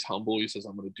there. He's humble. He says,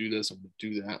 I'm going to do this. I'm going to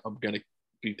do that. I'm going to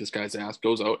beat this guy's ass,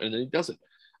 goes out, and then he does it.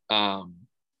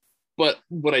 But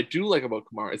what I do like about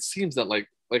Kamaru, it seems that like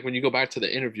when you go back to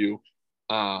the interview,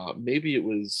 maybe it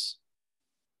was,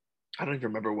 I don't even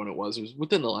remember when it was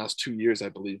within the last 2 years, I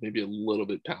believe, maybe a little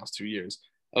bit past 2 years,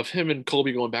 of him and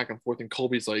Colby going back and forth, and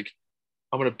Colby's like,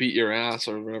 I'm gonna beat your ass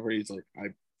or whatever. He's like, I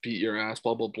beat your ass,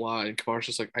 blah blah blah, and Kamaru's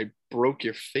just like, I broke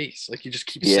your face. Like he just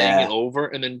keeps saying it over,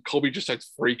 and then Colby just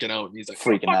starts freaking out, and he's like,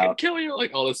 freaking out, kill you,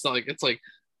 like all this stuff. Like it's like,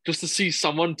 just to see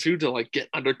someone too to like get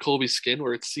under Colby's skin,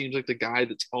 where it seems like the guy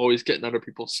that's always getting under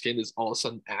people's skin is all of a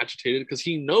sudden agitated because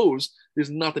he knows there's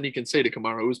nothing he can say to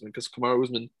Kamaru Usman, because Kamaru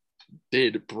Usman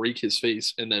did break his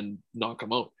face and then knock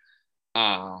him out.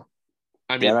 I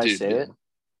mean, dare I say it?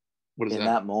 What is in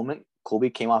that moment? Colby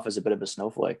came off as a bit of a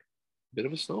snowflake. Bit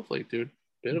of a snowflake, dude.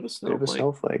 Bit of a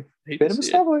snowflake. Bit of a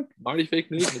snowflake. Marty Fake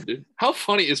Newsman, dude. How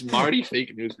funny is Marty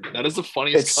Fake Newsman? That is the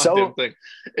funniest goddamn thing.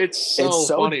 It's so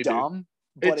funny, dumb,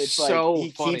 dude. But it's like so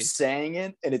he funny. keeps saying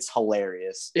it, and it's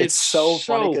hilarious. It's so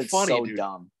funny because it's so dude.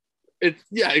 dumb.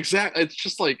 Yeah, exactly. It's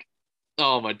just like,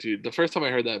 oh my dude. The first time I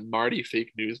heard that Marty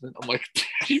Fake Newsman, I'm like,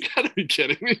 dude, you gotta be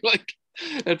kidding me. Like,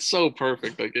 that's so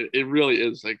perfect. Like it really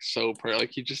is like so perfect.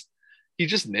 Like he just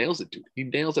nails it, dude. He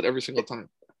nails it every single time.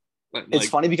 Like, it's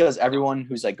funny because everyone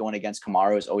who's like going against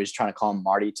Kamaru is always trying to call him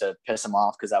Marty to piss him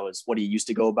off because that was what he used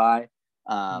to go by.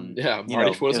 Yeah,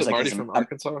 Marty, was it like Marty from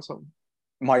Arkansas or something?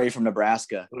 Marty from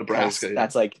Nebraska. Nebraska, yeah.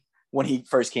 That's like when he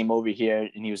first came over here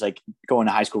and he was like going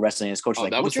to high school wrestling. His coach was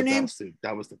like, "What's your name?" Best, dude.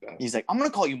 That was the best. He's like, "I'm gonna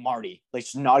call you Marty." Like,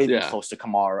 it's not even close to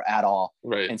Kamaru at all.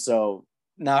 Right. And so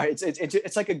now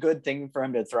it's like a good thing for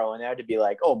him to throw in there to be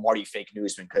like, "Oh, Marty Fake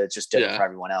Newsman," because it's just different for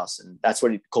everyone else, and that's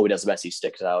what Colby does the best. He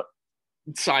sticks out.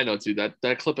 Side note, dude,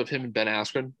 that clip of him and Ben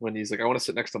Askren when he's like, I want to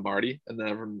sit next to Marty, and then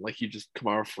everyone like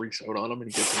Kamaru freaks out on him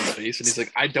and he gets in his face and he's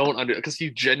like, I don't because he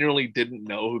genuinely didn't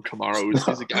know who Kamaru is.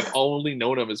 He's like, I've only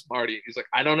known him as Marty. He's like,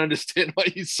 I don't understand why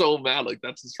he's so mad. Like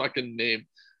that's his fucking name.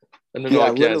 And then they're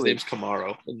like, yeah, his name's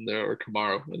Kamaru,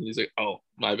 and he's like, oh,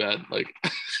 my bad. Like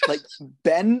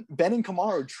Ben and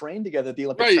Kamaru trained together at the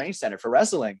Olympic Training Center for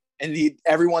wrestling, and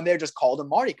everyone there just called him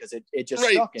Marty because it just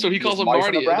stuck. So he calls him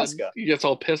Marty, Nebraska. And he gets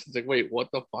all pissed. He's like, wait, what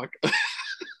the fuck?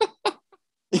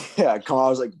 Yeah,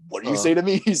 Kamaru's like, what do you say to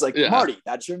me? He's like, Marty,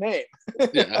 that's your name.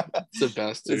 Yeah, it's the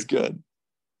best, dude. It's good.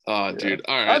 Dude,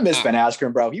 all right. I miss Ben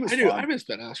Askren, bro. He was fun. I miss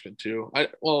Ben Askren too.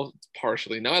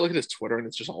 Partially. Now I look at his Twitter and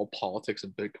it's just all politics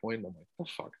and Bitcoin. I'm like, oh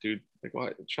fuck, dude. Like,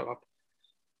 what? Shut up.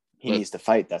 He needs to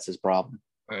fight. That's his problem.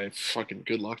 All right, fucking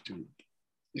good luck, dude.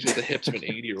 He's got the hips of an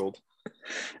 80-year-old.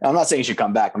 I'm not saying he should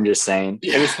come back. I'm just saying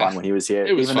it was fun when he was here.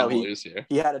 Even though he was here.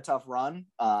 He had a tough run.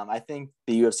 I think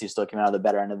the UFC still came out of the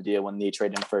better end of the deal when they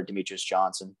traded him for Demetrius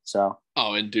Johnson. So.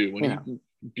 Oh, and dude, when he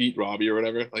beat Robbie or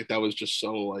whatever, like that was just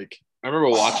so like. I remember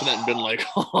watching that and been like,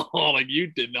 oh, like you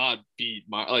did not beat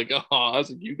my like. Oh, I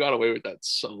was like, you got away with that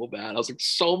so bad. I was like,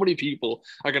 so many people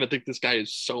are gonna think this guy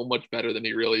is so much better than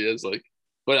he really is. Like,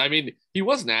 but I mean, he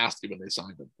was nasty when they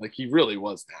signed him. Like, he really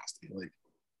was nasty. Like.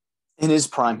 In his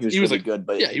prime, he was really like, good,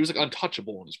 but yeah, he was like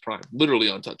untouchable in his prime, literally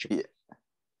untouchable. Yeah.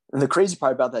 And the crazy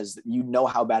part about that is that you know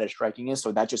how bad his striking is,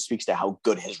 so that just speaks to how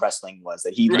good his wrestling was.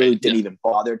 That he literally didn't even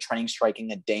bother training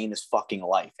striking a day in his fucking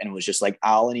life, and it was just like,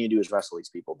 all I need to do is wrestle these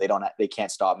people. They can't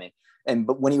stop me.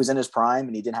 But when he was in his prime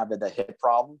and he didn't have the hip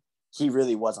problem, he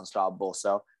really was unstoppable.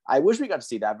 So I wish we got to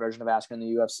see that version of Askren in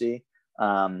the UFC.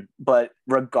 But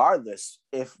regardless,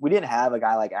 if we didn't have a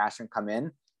guy like Askren come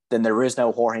in, then there is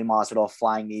no Jorge Masvidal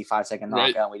flying knee 5-second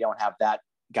knockout. And we don't have that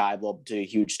guy blow up to a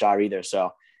huge star either.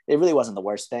 So it really wasn't the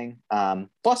worst thing.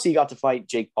 Plus, he got to fight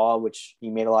Jake Paul, which he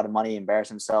made a lot of money, embarrassed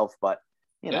himself. But,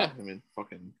 you know. Yeah, I mean,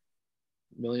 fucking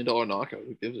 $1 million knockout.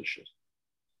 Who gives a shit?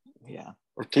 Yeah.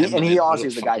 He honestly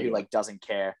is the guy who, like, doesn't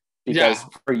care. Because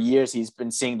for years, he's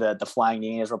been seeing the flying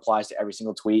knee in his replies to every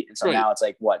single tweet. And so now it's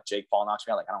like, what, Jake Paul knocks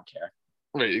me out? Like, I don't care.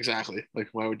 Right, exactly. Like,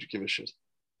 why would you give a shit?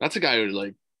 That's a guy who,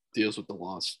 like, deals with the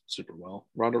loss super well.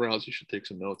 Ronda Rousey should take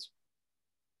some notes.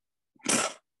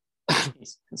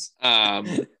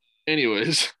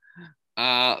 Anyways,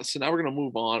 so now we're gonna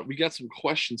move on. We got some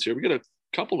questions here. We got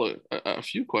a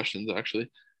few questions actually.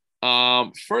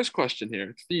 First question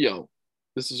here, Theo.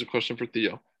 This is a question for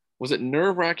Theo. Was it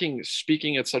nerve-wracking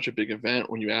speaking at such a big event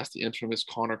when you asked the infamous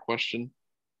Conor question?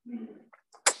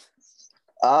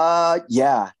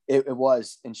 Yeah, it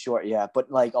was, in short, yeah,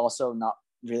 but like also not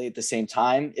really at the same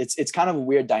time. It's kind of a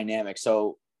weird dynamic.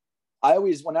 So I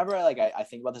always, whenever I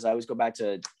think about this, I always go back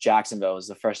to Jacksonville. It was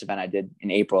the first event I did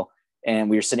in April.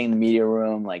 And we were sitting in the media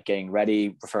room, like getting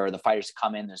ready for the fighters to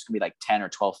come in. There's going to be like 10 or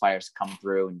 12 fighters to come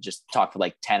through and just talk for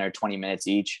like 10 or 20 minutes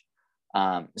each.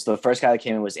 So the first guy that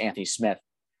came in was Anthony Smith.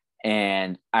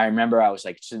 And I remember I was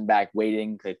like sitting back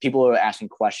waiting. Like, people were asking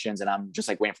questions and I'm just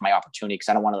like waiting for my opportunity because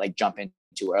I don't want to like jump in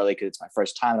too early because it's my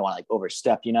first time. I don't want to like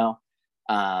overstep, you know?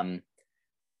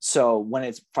 So when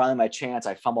it's finally my chance,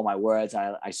 I fumble my words.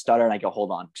 I stutter and I go, hold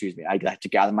on, excuse me. I have to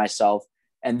gather myself.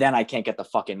 And then I can't get the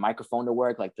fucking microphone to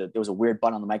work. Like there was a weird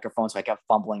button on the microphone. So I kept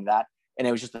fumbling that. And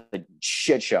it was just a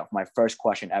shit show. My first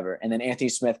question ever. And then Anthony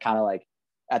Smith kind of like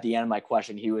at the end of my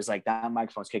question, he was like, that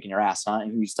microphone's kicking your ass, huh?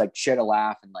 And he just like shared a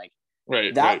laugh. And like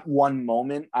one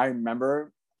moment, I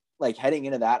remember like heading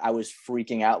into that, I was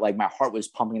freaking out. Like my heart was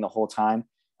pumping the whole time.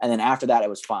 And then after that, it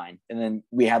was fine. And then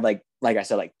we had like I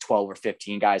said, like 12 or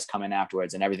 15 guys come in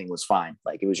afterwards and everything was fine.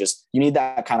 Like it was just, you need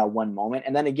that kind of one moment.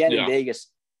 And then again in Vegas,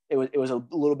 it was a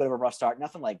little bit of a rough start,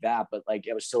 nothing like that, but like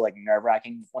it was still like nerve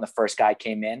wracking when the first guy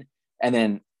came in. And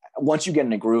then once you get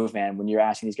in a groove, man, when you're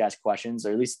asking these guys questions,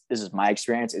 or at least this is my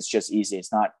experience, it's just easy.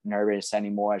 It's not nervous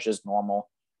anymore. It's just normal.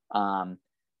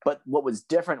 But what was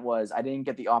different was I didn't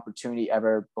get the opportunity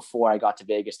ever before I got to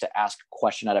Vegas to ask a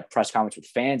question at a press conference with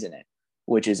fans in it,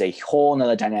 which is a whole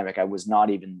nother dynamic I was not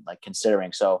even like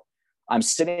considering. So I'm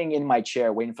sitting in my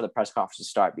chair waiting for the press conference to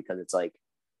start because it's like,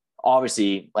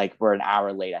 obviously like we're an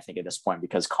hour late, I think at this point,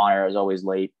 because Conor is always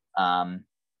late. It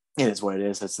is what it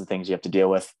is. That's the things you have to deal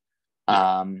with.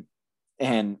 And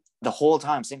the whole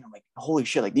time sitting, I'm like, holy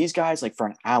shit, like these guys, like for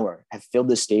an hour have filled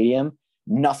the stadium.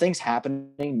 Nothing's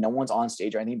happening. No one's on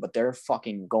stage or anything, but they're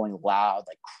fucking going loud,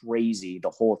 like crazy the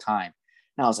whole time.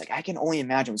 And I was like, I can only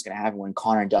imagine what's going to happen when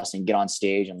Conor and Dustin get on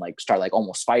stage and like start like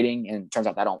almost fighting. And it turns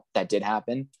out that did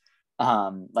happen.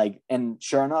 And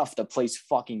sure enough, the place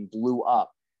fucking blew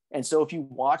up. And so if you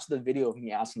watch the video of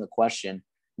me asking the question,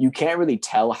 you can't really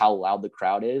tell how loud the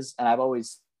crowd is. And I've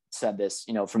always said this,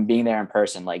 you know, from being there in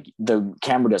person, like the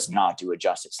camera does not do it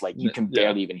justice. Like you can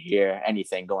barely even hear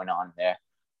anything going on there.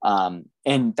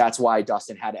 And that's why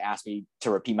Dustin had to ask me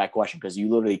to repeat my question because you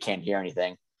literally can't hear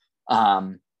anything.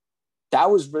 That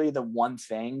was really the one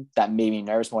thing that made me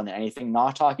nervous more than anything.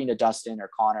 Not talking to Dustin or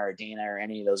Conor or Dana or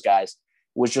any of those guys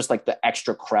was just like the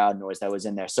extra crowd noise that was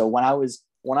in there. So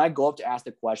when I go up to ask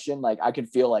the question, like I can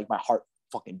feel like my heart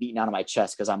fucking beating out of my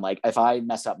chest because I'm like, if I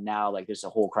mess up now, like there's a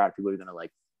whole crowd of people who are gonna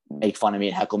like make fun of me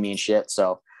and heckle me and shit.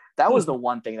 So that was the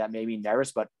one thing that made me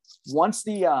nervous. But once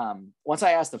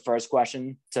I asked the first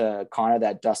question to Conor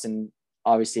that Dustin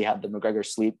obviously had the McGregor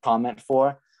sleep comment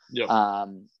for,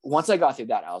 once I got through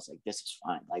that, I was like, this is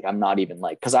fine. Like I'm not even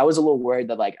like, because I was a little worried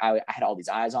that like I had all these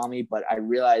eyes on me, but I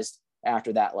realized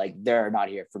after that, like they're not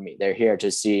here for me. They're here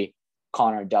to see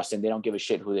Conor and Dustin. They don't give a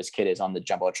shit who this kid is on the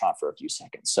Jumbotron for a few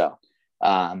seconds. So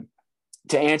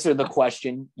to answer the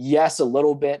question, yes, a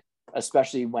little bit,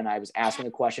 especially when I was asking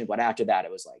the question, but after that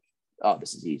it was like, oh,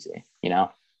 this is easy, you know?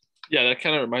 Yeah, that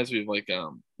kind of reminds me of like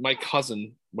my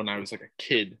cousin when I was like a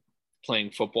kid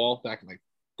playing football back in like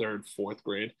 3rd, 4th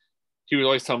grade. He would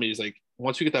always tell me, he's like,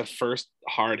 once you get that first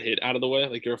hard hit out of the way,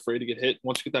 like you're afraid to get hit.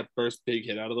 Once you get that first big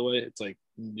hit out of the way, it's like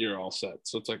you're all set.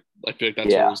 So it's like I feel like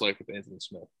that's what it was like with Anthony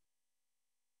Smith.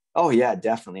 Oh yeah,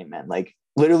 definitely, man. Like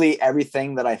literally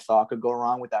everything that I thought could go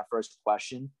wrong with that first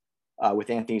question with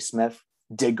Anthony Smith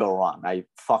did go wrong. I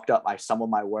fucked up. I stumbled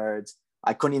my words.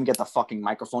 I couldn't even get the fucking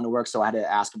microphone to work. So I had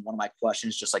to ask him one of my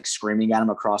questions, just like screaming at him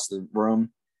across the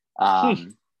room.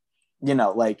 You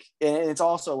know, like, and it's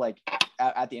also like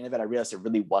at the end of it, I realized it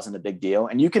really wasn't a big deal.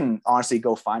 And you can honestly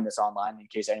go find this online in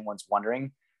case anyone's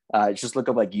wondering. Just look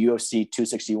up like UFC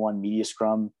 261 media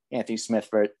scrum, Anthony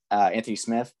Smith.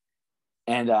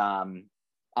 And I'm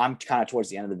kind of towards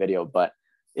the end of the video, but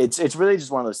it's really just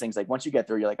one of those things. Like once you get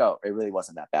through, you're like, oh, it really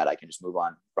wasn't that bad. I can just move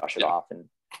on, brush it off. And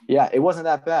yeah, it wasn't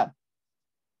that bad.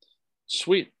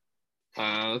 Sweet.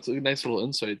 That's a nice little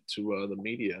insight to the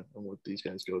media and what these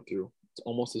guys go through. It's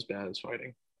almost as bad as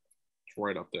fighting. It's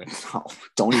right up there. Oh,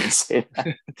 don't even say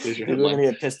that. You're going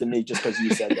to get pissed at me just because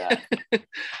you said that.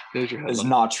 It's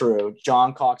not true.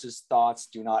 John Cox's thoughts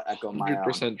do not echo my own.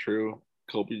 100% true.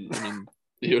 Colby, I mean,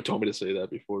 You told me to say that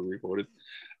before we recorded.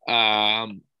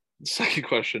 Second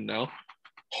question now.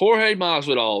 Jorge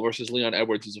Masvidal versus Leon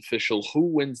Edwards is official. Who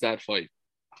wins that fight?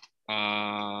 You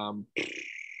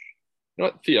know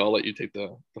what, Theo, I'll let you take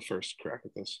the first crack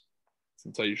at this,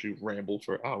 since I usually ramble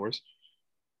for hours.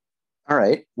 All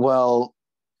right. Well,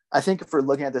 I think if we're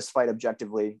looking at this fight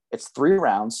objectively, it's 3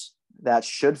 rounds that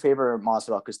should favor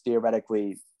Masvidal because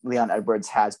theoretically Leon Edwards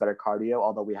has better cardio,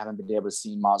 although we haven't been able to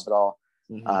see Masvidal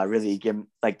really give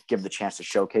the chance to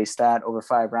showcase that over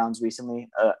 5 rounds recently.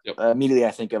 Immediately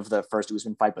I think of the first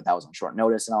Usman fight, but that was on short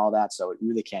notice and all that, so you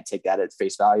really can't take that at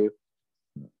face value.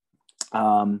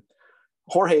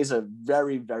 Jorge is a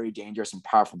very, very dangerous and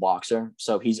powerful boxer,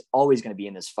 so he's always going to be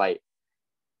in this fight.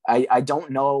 I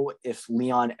don't know if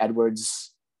Leon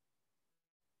Edwards,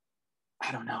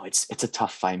 I don't know. It's a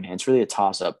tough fight, man. It's really a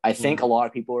toss-up. I think a lot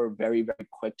of people are very, very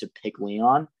quick to pick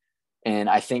Leon, and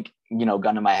I think,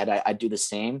 gun to my head, I do the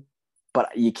same,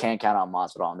 but you can't count on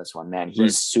Masvidal on this one, man.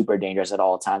 He's super dangerous at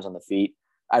all times on the feet.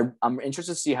 I'm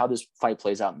interested to see how this fight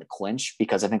plays out in the clinch,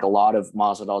 because I think a lot of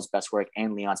Masvidal's best work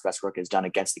and Leon's best work is done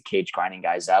against the cage, grinding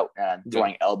guys out and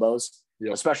throwing elbows,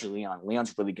 especially Leon.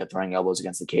 Leon's really good throwing elbows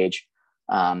against the cage.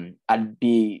 I'd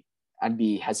be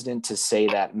hesitant to say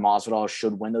that Masvidal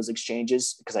should win those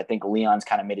exchanges, because I think Leon's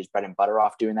kind of made his bread and butter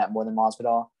off doing that more than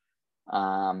Masvidal.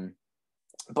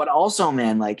 But also,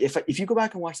 man, like if you go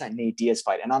back and watch that Nate Diaz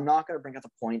fight, and I'm not going to bring up the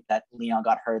point that Leon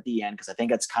got hurt at the end, because I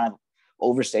think it's kind of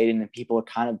overstated and people are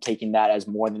kind of taking that as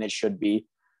more than it should be.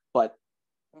 But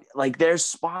like there's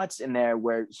spots in there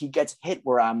where he gets hit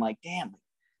where I'm like, damn,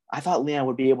 I thought Leon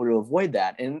would be able to avoid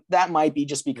that. And that might be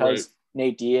just because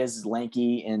Nate Diaz is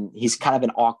lanky and he's kind of an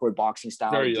awkward boxing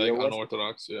style. Very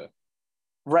unorthodox, yeah.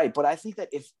 Right, but I think that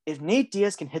if Nate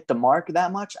Diaz can hit the mark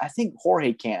that much, I think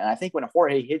Jorge can. And I think when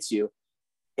Jorge hits you,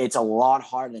 it's a lot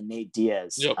harder than Nate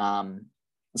Diaz. Yep.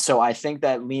 So I think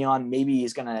that Leon maybe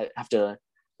is going to have to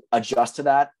adjust to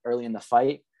that early in the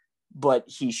fight, but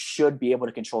he should be able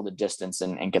to control the distance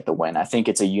and get the win. I think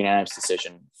it's a unanimous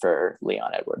decision for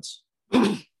Leon Edwards.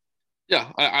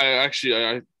 Yeah,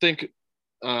 I think,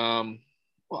 well,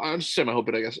 I'll just say my hope,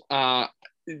 but I guess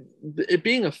it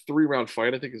being a 3-round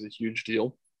fight, I think is a huge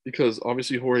deal, because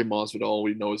obviously Jorge Masvidal,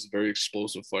 we know, is a very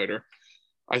explosive fighter.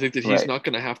 I think that he's not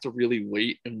going to have to really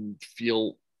wait and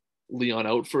feel Leon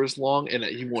out for as long, and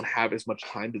that he won't have as much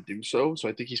time to do so. So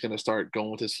I think he's going to start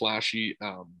going with his flashy,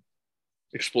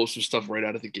 explosive stuff right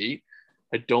out of the gate.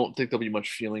 I don't think there'll be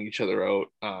much feeling each other out,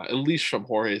 at least from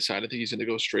Jorge's side. I think he's going to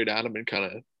go straight at him and kind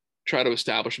of try to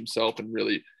establish himself and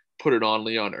really put it on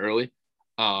Leon early.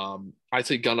 I'd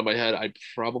say gun to my head, I'd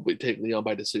probably take Leon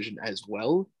by decision as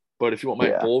well. But if you want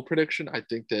my bold prediction, I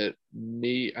think that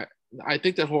I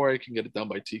think that Jorge can get it done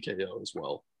by TKO as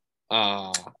well.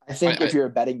 I think if you're a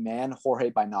betting man, Jorge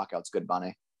by knockout's good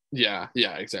money. Yeah,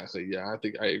 exactly. Yeah, I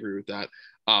think I agree with that.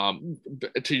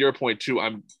 To your point too,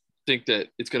 I think that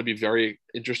it's going to be very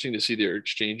interesting to see their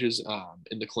exchanges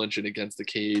in the clinch and against the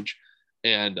cage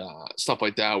and stuff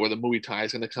like that, where the Muay Thai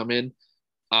is going to come in.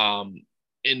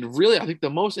 And really, I think the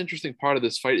most interesting part of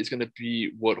this fight is going to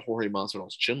be what Jorge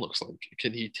Masvidal's chin looks like.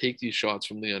 Can he take these shots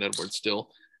from Leon Edwards still?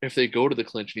 If they go to the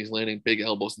clinch and he's landing big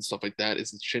elbows and stuff like that,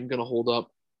 is his chin going to hold up?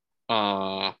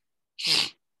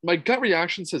 My gut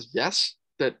reaction says yes,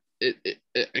 that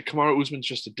Kamaru Usman's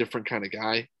just a different kind of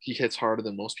guy. He hits harder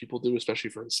than most people do,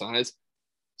 especially for his size.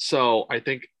 So I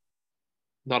think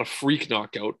not a freak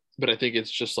knockout, but I think it's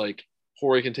just like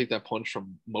Jorge can take that punch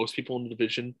from most people in the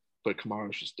division, but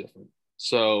Kamaru's just different.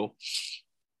 So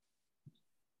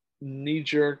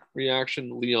knee-jerk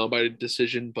reaction, Leon by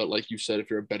decision, but like you said, if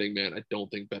you're a betting man, I don't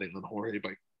think betting on Jorge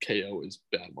by KO is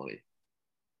bad money.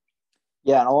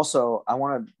 Yeah, and also I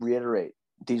want to reiterate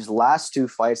these last 2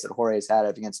 fights that Jorge has had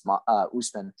against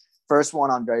Usman. First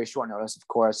one on very short notice, of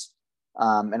course,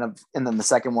 and then the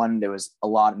second one there was a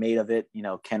lot made of it.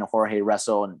 Can Jorge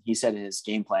wrestle? And he said in his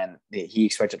game plan that he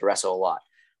expected to wrestle a lot.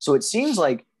 So it seems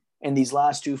like in these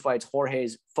last 2 fights,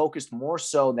 Jorge's focused more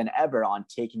so than ever on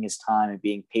taking his time and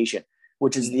being patient,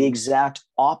 which is the exact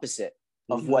opposite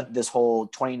of what this whole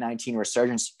 2019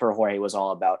 resurgence for Jorge was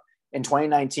all about. In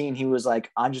 2019, he was like,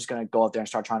 I'm just going to go out there and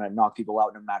start trying to knock people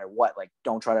out no matter what. Like,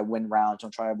 don't try to win rounds.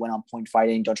 Don't try to win on point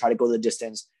fighting. Don't try to go the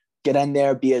distance. Get in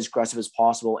there, be as aggressive as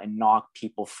possible, and knock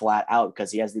people flat out because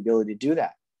he has the ability to do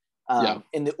that.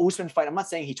 In the Usman fight, I'm not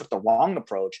saying he took the wrong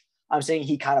approach. I'm saying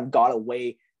he kind of got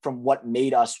away from what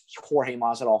made us Jorge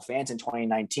Masvidal fans in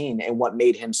 2019 and what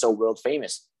made him so world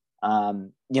famous.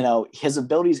 His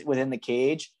abilities within the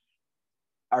cage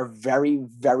are very,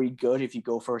 very good if you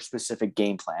go for a specific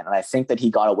game plan. And I think that he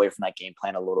got away from that game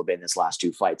plan a little bit in his last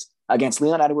 2 fights. Against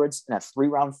Leon Edwards in a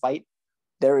 3-round fight,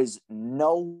 there is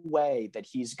no way that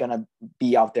he's going to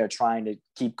be out there trying to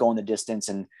keep going the distance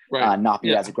and not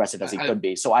be as aggressive as he could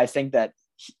be. So I think that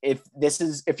if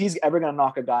he's ever going to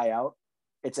knock a guy out,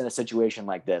 it's in a situation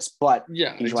like this. But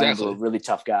he's running into a really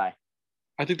tough guy.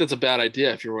 I think that's a bad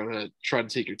idea if you're going to try to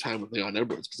take your time with Leon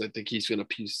Edwards, because I think he's going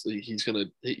to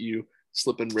hit you,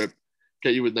 slip and rip,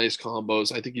 get you with nice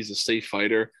combos. I think he's a safe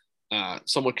fighter,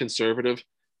 somewhat conservative.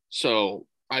 So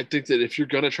I think that if you're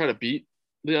going to try to beat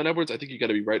Leon Edwards, I think you got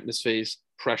to be right in his face,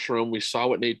 pressure him. We saw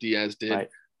what Nate Diaz did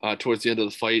towards the end of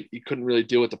the fight. He couldn't really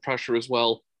deal with the pressure as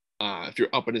well. If you're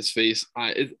up in his face,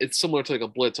 it's similar to like a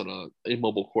blitz on a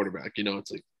immobile quarterback. You know,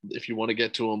 it's like if you want to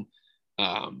get to him,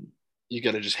 you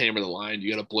got to just hammer the line.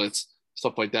 You got to blitz,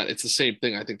 stuff like that. It's the same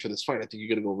thing, I think, for this fight. I think you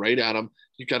got to go right at him.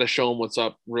 You got to show him what's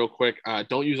up real quick.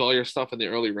 Don't use all your stuff in the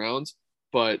early rounds,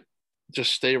 but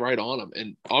just stay right on him.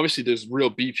 And obviously there's real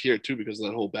beef here too because of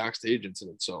that whole backstage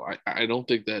incident. So I don't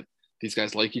think that these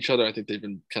guys like each other. I think they've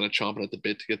been kind of chomping at the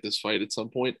bit to get this fight at some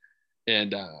point.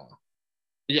 And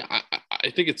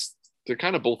I think they're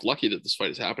kind of both lucky that this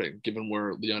fight is happening given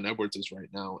where Leon Edwards is right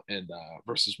now and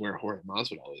versus where Jorge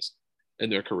Masvidal is in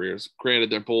their careers. Granted,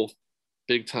 they're both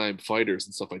big time fighters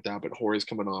and stuff like that, but Jorge's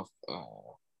coming off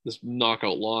this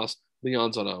knockout loss.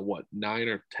 Leon's on a 9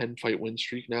 or 10 fight win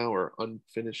streak now, or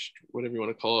unfinished, whatever you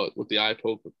want to call it, with the eye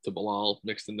poke to Bilal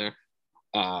mixed in there.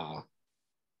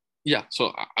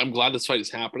 So I'm glad this fight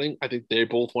is happening. I think they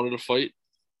both wanted to fight,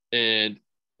 and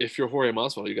if you're Jorge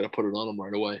Masvidal, you got to put it on him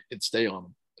right away and stay on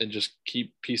him and just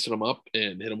keep piecing him up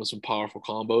and hit him with some powerful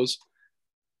combos.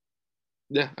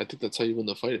 Yeah, I think that's how you win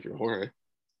the fight if you're Jorge.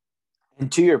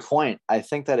 And to your point, I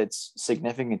think that it's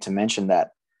significant to mention that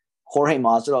Jorge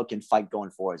Masvidal can fight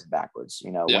going forwards and backwards.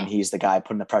 You know, when he's the guy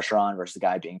putting the pressure on versus the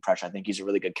guy being pressured, I think he's a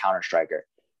really good counter striker.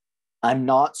 I'm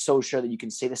not so sure that you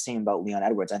can say the same about Leon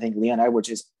Edwards. I think Leon Edwards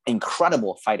is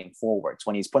incredible fighting forwards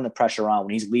when he's putting the pressure on,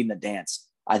 when he's leading the dance.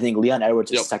 I think Leon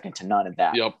Edwards is second to none at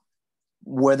that.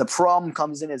 Where the problem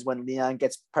comes in is when Leon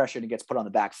gets pressured and gets put on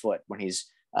the back foot when he's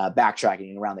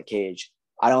backtracking around the cage.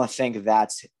 I don't think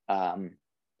that's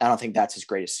his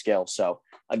greatest skill. So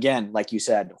again, like you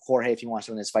said, Jorge, if he wants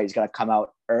to win this fight, he's got to come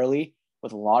out early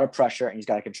with a lot of pressure and he's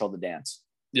got to control the dance.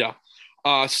 Yeah.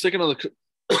 Sticking on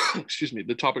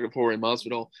the topic of Jorge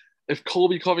Masvidal, if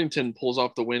Colby Covington pulls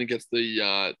off the win and gets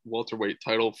the welterweight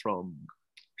title from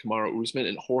Kamaru Usman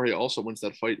and Jorge also wins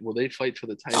that fight, will they fight for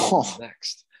the title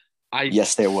next?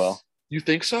 Yes, they will. You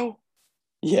think so?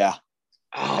 Yeah.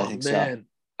 Oh, man. So.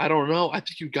 I don't know. I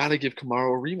think you got to give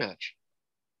Kamaru a rematch.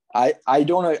 I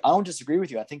don't disagree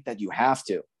with you. I think that you have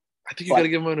to. I think you got to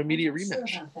give him an immediate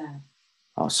rematch.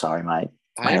 Oh, sorry, my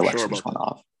Alexa just went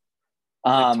off.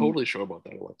 I'm totally sure about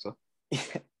that,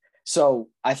 Alexa. So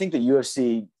I think the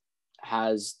UFC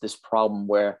has this problem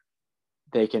where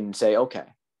they can say, okay,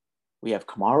 we have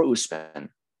Kamaru Usman,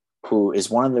 who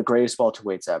is one of the greatest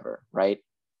welterweights ever, right?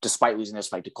 Despite losing this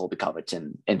fight to Colby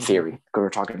Covington, in theory, because we're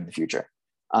talking in the future.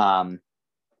 And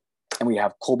we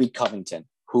have Colby Covington,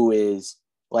 who is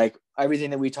like everything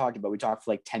that we talked about. We talked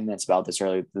for like 10 minutes about this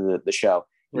earlier, the show.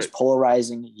 He's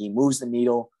polarizing. He moves the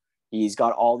needle. He's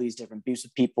got all these different beefs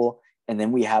with people. And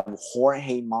then we have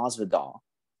Jorge Masvidal,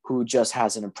 who just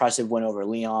has an impressive win over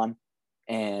Leon.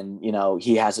 And, you know,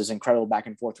 he has this incredible back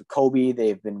and forth with Kobe.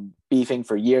 They've been beefing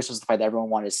for years since the fight that everyone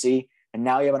wanted to see. And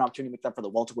now you have an opportunity to make that for the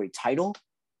welterweight title.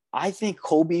 I think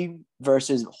Kobe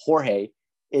versus Jorge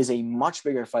is a much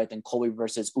bigger fight than Colby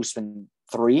versus Usman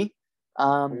 3.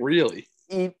 Really?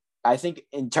 I think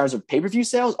in terms of pay-per-view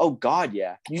sales, oh God,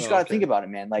 yeah. You just got to think about it,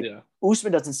 man. Like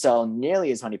Usman doesn't sell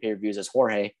nearly as many pay-per-views as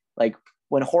Jorge. Like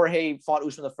when Jorge fought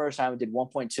Usman the first time, it did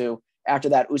 1.2. After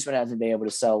that, Usman hasn't been able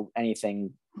to sell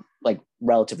anything like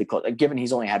relatively close. Like, given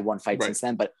he's only had one fight since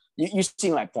then, but you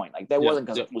see my point. Like that wasn't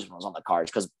because Usman was on the cards,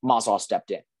 because Masvidal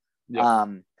stepped in.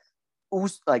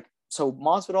 So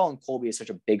Masvidal and Colby is such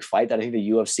a big fight that I think the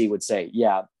UFC would say,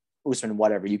 yeah, Usman,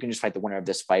 whatever, you can just fight the winner of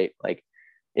this fight. Like,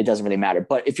 it doesn't really matter.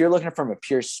 But if you're looking from a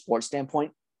pure sports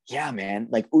standpoint, yeah, man,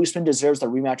 like Usman deserves the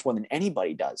rematch more than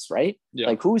anybody does, right? Yeah.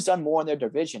 Like, who's done more in their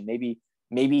division? Maybe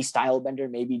Stylebender,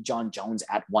 maybe Jon Jones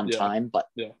at one time. But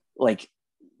like,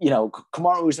 you know,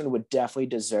 Kamaru Usman would definitely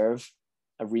deserve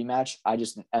a rematch. I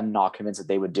just am not convinced that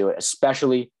they would do it,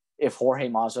 especially if Jorge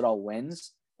Masvidal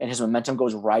wins and his momentum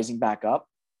goes rising back up.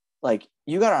 Like,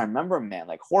 you got to remember, man,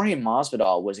 like Jorge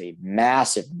Masvidal was a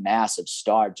massive, massive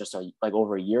star just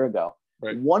over a year ago.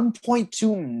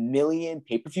 1.2 million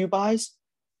pay-per-view buys.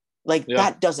 Like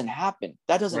that doesn't happen.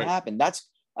 That doesn't happen.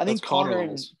 I think Conor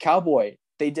and Cowboy,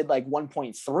 they did like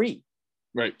 1.3.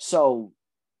 Right. So,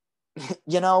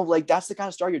 you know, like that's the kind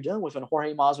of star you're dealing with when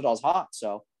Jorge Masvidal's hot.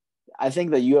 So I think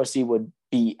the UFC would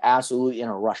be absolutely in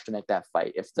a rush to make that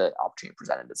fight if the opportunity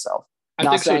presented itself. I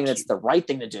Not think so saying too. it's the right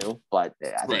thing to do, but I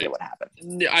think Right. it would happen.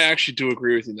 Yeah, I actually do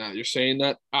agree with you now. You're saying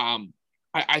that.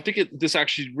 I think this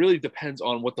actually really depends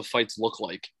on what the fights look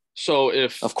like. So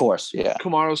if Of course, yeah.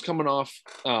 Kamaru's coming off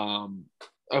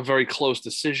a very close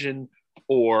decision,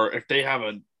 or if they have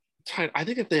I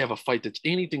think if they have a fight that's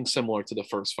anything similar to the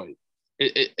first fight,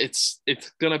 it's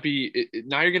gonna be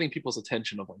now you're getting people's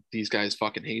attention of like these guys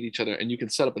fucking hate each other, and you can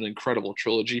set up an incredible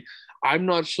trilogy. I'm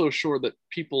not so sure that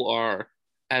people are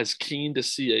as keen to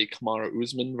see a Kamaru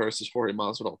Usman versus Jorge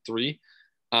Masvidal 3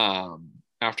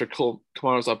 after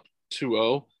Kamaru's up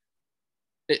 2-0.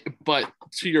 But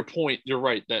to your point, you're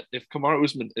right that if Kamaru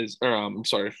Usman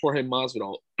Jorge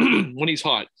Masvidal, when he's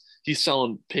hot, he's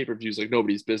selling pay-per-views like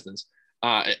nobody's business.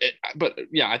 But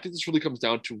yeah, I think this really comes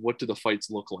down to what do the fights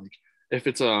look like. If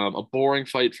it's a boring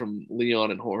fight from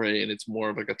Leon and Jorge, and it's more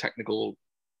of like a technical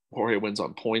Jorge wins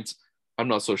on points, I'm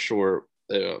not so sure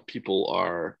people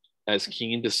are as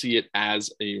keen to see it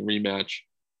as a rematch,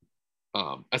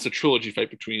 as a trilogy fight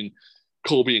between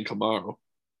Colby and Kamaru.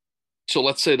 So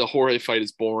let's say the Jorge fight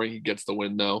is boring. He gets the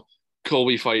win though.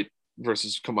 Colby fight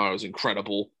versus Kamaru is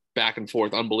incredible. Back and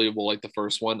forth, unbelievable like the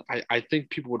first one. I think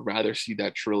people would rather see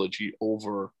that trilogy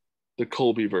over the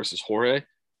Colby versus Jorge.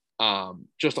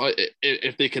 Just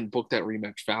if they can book that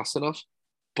rematch fast enough.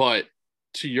 But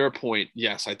to your point,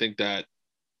 yes, I think that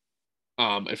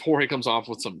if Jorge comes off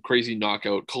with some crazy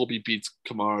knockout, Colby beats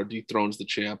Kamaru, dethrones the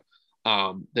champ,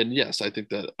 then yes, I think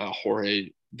that Jorge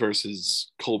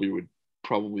versus Colby would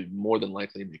probably more than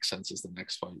likely make sense as the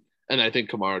next fight. And I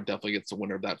think Kamaru definitely gets the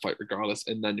winner of that fight regardless.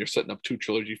 And then you're setting up 2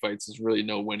 trilogy fights. There's really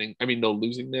no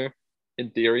losing there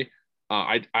in theory.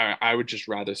 I would just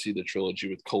rather see the trilogy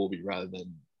with Colby rather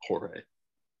than Jorge.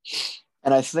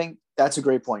 And I think that's a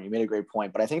great point. You made a great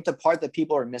point. But I think the part that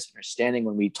people are misunderstanding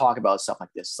when we talk about stuff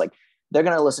like this, like they're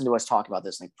going to listen to us talk about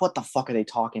this. Like, what the fuck are they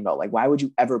talking about? Like, why would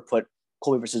you ever put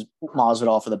Colby versus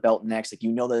Masvidal for the belt next? Like,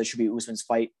 that it should be Usman's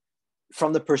fight.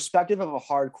 From the perspective of a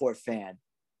hardcore fan,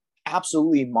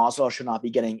 absolutely Masvidal should not be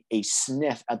getting a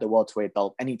sniff at the welterweight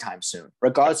belt anytime soon,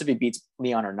 regardless if he beats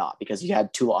Leon or not, because he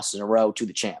had 2 losses in a row to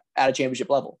the champ at a championship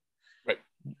level. Right.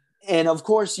 And of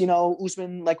course,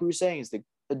 Usman, like we were saying, is the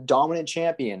dominant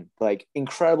champion, like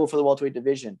incredible for the welterweight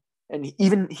division. And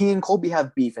even he and Colby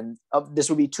have beef, and this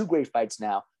would be 2 great fights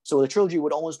now. So the trilogy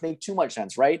would almost make too much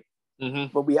sense, right?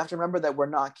 Mm-hmm. But we have to remember that we're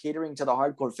not catering to the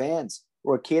hardcore fans.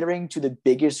 We're catering to the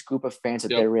biggest group of fans that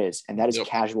there is, and that is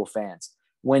casual fans.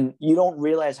 When you don't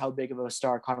realize how big of a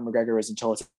star Conor McGregor is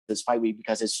until it's this fight week,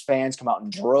 because his fans come out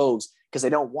in droves because they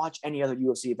don't watch any other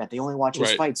UFC event. They only watch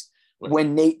his fights. Right.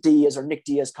 When Nate Diaz or Nick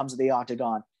Diaz comes to the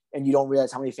octagon, and you don't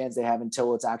realize how many fans they have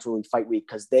until it's actually fight week,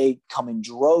 because they come in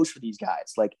droves for these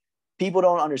guys. Like, people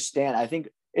don't understand. I think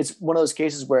it's one of those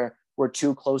cases where we're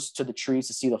too close to the trees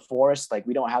to see the forest. Like,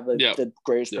 we don't have the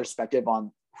greatest perspective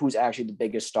on who's actually the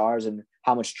biggest stars and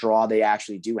how much draw they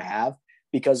actually do have,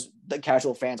 because the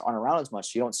casual fans aren't around as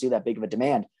much. So you don't see that big of a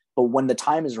demand. But when the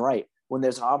time is right, when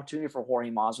there's an opportunity for Jorge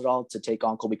Masvidal to take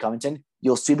on Colby Covington,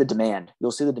 you'll see the demand.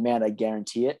 I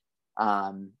guarantee it.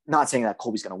 Not saying that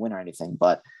Colby's going to win or anything,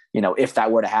 but if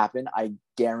that were to happen, I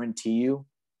guarantee you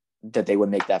that they would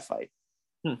make that fight.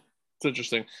 It's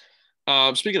interesting.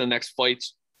 Speaking of next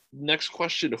fights, next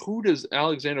question: who does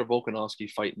Alexander Volkanovski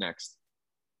fight next?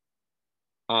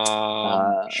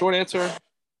 Short answer: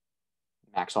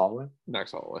 Max Holloway.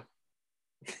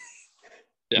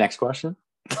 Yeah. Next question.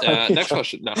 Next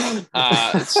question. No.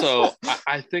 So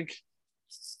I think,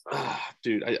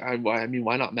 dude. I mean,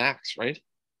 why not Max? Right?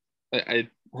 I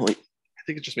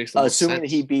think it just makes the most assuming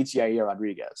sense. that he beats Yair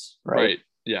Rodriguez. Right.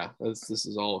 Yeah. This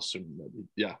is all assuming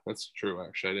that. That's true.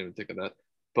 Actually, I didn't even think of that.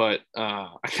 But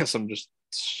I guess I'm just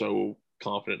so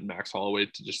confident in Max Holloway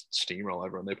to just steamroll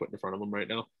everyone they put in front of him right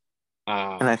now.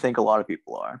 And I think a lot of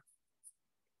people are.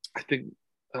 I think.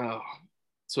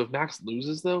 So if Max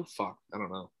loses, though, fuck, I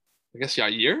don't know. I guess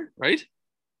Yair, right?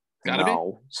 Gotta be.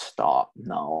 Stop.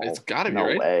 No, it's gotta be, no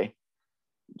right? way.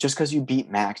 Just because you beat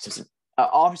Max doesn't.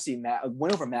 Obviously, a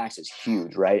win over Max is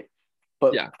huge, right?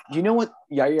 But do you know what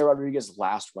Yair Rodriguez's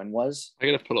last win was? I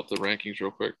gotta pull up the rankings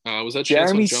real quick. Was that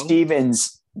Jeremy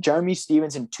Stevens? Jeremy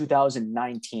Stevens in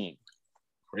 2019.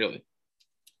 Really?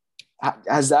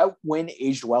 Has that win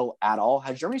aged well at all?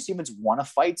 Has Jeremy Stevens won a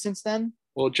fight since then?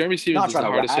 Well, Jeremy Stevens is the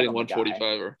hardest hitting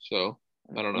 145er, so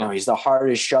I don't know. No, he's the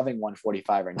hardest shoving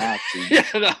 145er now. Yeah,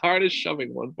 the hardest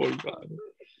shoving 145.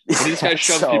 When these guys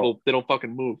shove people, they don't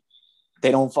fucking move.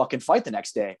 They don't fucking fight the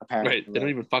next day, apparently. Right, they don't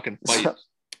even fucking fight.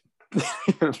 They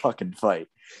don't even fucking fight.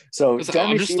 So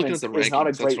Jeremy Stevens is not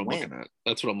a great win.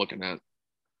 That's what I'm looking at.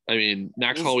 I mean,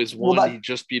 Max Holloway's won. He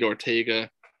just beat Ortega.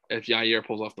 if Yair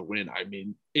pulls off the win, I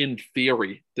mean, in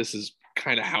theory, this is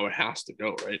kind of how it has to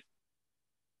go, right?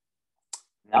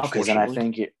 No, because then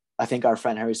I think our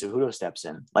friend Harry Cejudo steps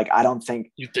in. Like, I don't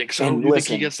think you think so. And you listen,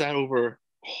 think he gets that over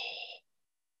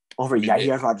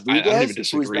Yair Rodriguez? I don't even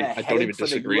disagree. Who's been a headache for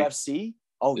the UFC?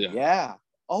 Oh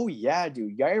yeah.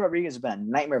 Dude. Yair Rodriguez has been a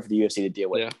nightmare for the UFC to deal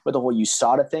with. Yeah. With the whole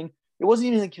USADA thing, it wasn't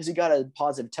even because he got a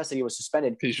positive test that he was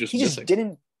suspended.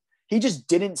 He just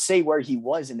didn't say where he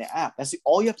was in the app. That's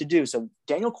all you have to do. So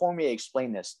Daniel Cormier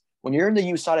explained this. When you're in the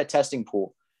USADA testing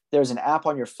pool, there's an app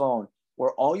on your phone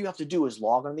where all you have to do is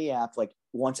log on the app like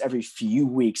once every few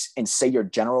weeks and say your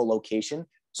general location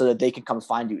so that they can come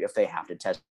find you if they have to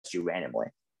test you randomly.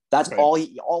 That's right.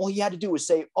 All he had to do was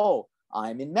say, "Oh,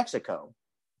 I'm in Mexico."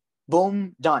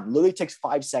 Boom, done. Literally takes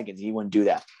 5 seconds. He wouldn't do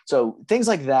that. So things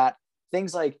like that,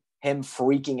 things like him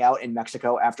freaking out in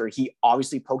Mexico after he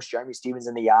obviously pokes Jeremy Stevens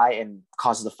in the eye and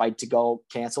causes the fight to go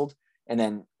canceled, and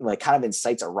then like kind of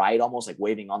incites a riot, almost like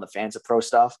waving on the fans of pro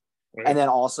stuff. Right. And then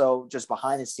also just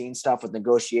behind the scenes stuff with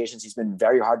negotiations. He's been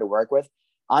very hard to work with.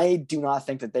 I do not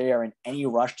think that they are in any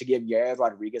rush to give Yair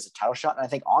Rodriguez a title shot. And I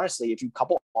think, honestly, if you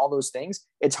couple all those things,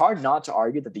 it's hard not to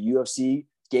argue that the UFC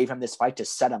gave him this fight to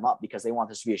set him up because they want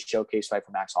this to be a showcase fight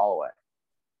for Max Holloway.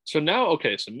 So now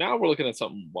we're looking at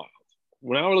something wild.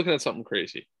 Now we're looking at something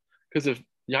crazy. Because if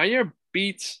Yair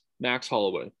beats Max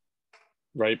Holloway,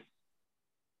 right?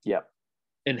 Yep.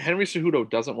 And Henry Cejudo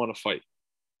doesn't want to fight,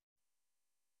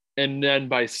 and then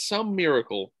by some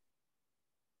miracle,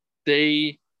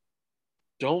 they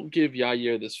don't give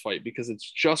Yair this fight because it's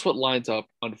just what lines up.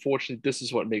 Unfortunately, this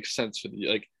is what makes sense for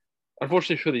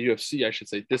unfortunately for the UFC, I should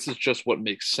say, this is just what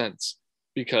makes sense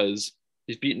because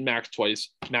he's beaten Max twice.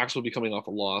 Max will be coming off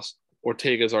a loss.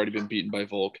 Ortega's already been beaten by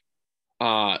Volk.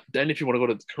 Then if you want to go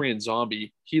to the Korean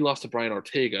Zombie, he lost to Brian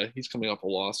Ortega. He's coming off a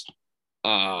loss.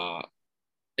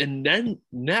 And then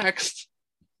next,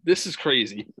 this is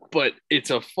crazy, but it's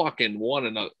a fucking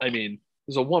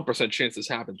there's a 1% chance this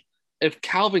happens. If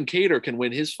Calvin Kattar can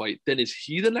win his fight, then is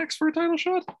he the next for a title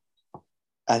shot?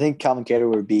 I think Calvin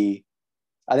Kattar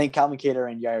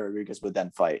and Yair Rodriguez would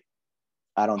then fight.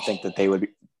 I don't think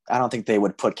they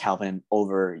would put Calvin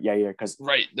over Yair because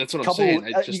right. That's what I'm saying.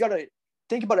 You got to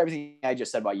think about everything I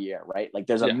just said about Yair, right? Like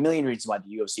there's a million reasons why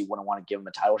the UFC wouldn't want to give him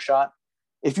a title shot.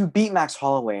 If you beat Max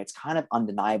Holloway, it's kind of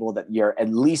undeniable that you're at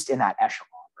least in that echelon,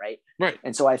 right? Right.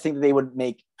 And so I think that they would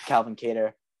make Calvin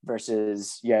Kattar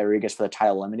versus Yair Rodriguez for the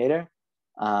title eliminator.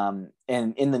 And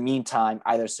in the meantime,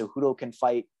 either Cejudo can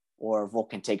fight or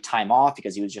Volk can take time off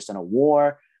because he was just in a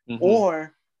war,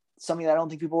 or something that I don't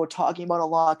think people were talking about a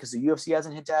lot because the UFC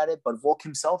hasn't hinted at it, but Volk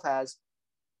himself has.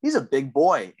 He's a big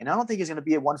boy, and I don't think he's going to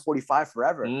be at 145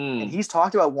 forever. And he's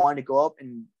talked about wanting to go up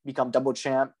and become double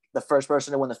champ, the first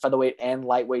person to win the featherweight and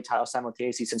lightweight title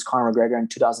simultaneously since Conor McGregor in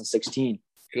 2016.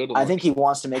 I think he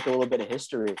wants to make a little bit of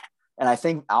history. And I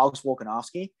think Alex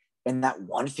Volkanovski in that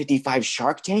 155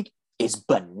 Shark Tank is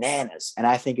bananas. And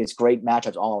I think it's great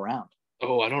matchups all around.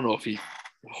 Oh, I don't know if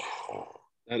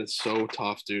that is so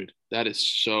tough, dude. That is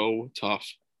so tough.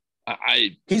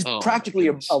 He's practically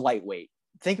a lightweight.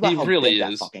 Think about how big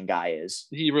that fucking guy is.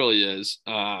 He really is.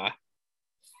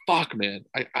 Fuck, man.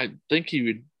 I think he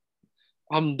would.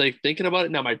 I'm like thinking about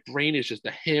it now. My brain is just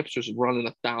the hamster's running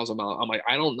 1,000 miles. I'm like,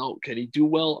 I don't know. Can he do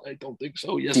well? I don't think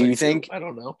so. Yes, I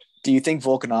don't know. Do you think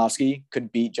Volkanovski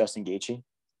could beat Justin Gaethje?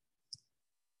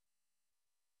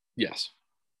 Yes.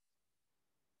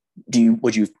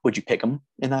 Would you pick him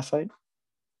in that fight?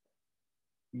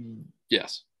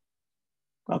 Yes.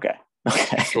 Okay.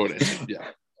 Short answer.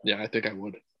 Yeah, I think I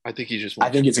would. I think he's just. I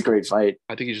think it's a great fight.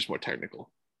 I think he's just more technical.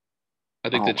 I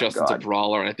think that Justin's a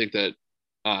brawler, and I think that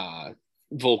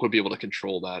Volk would be able to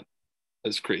control that.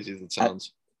 As crazy as it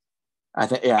sounds, I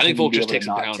think Volk just takes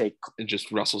him down and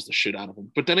just wrestles the shit out of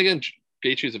him. But then again,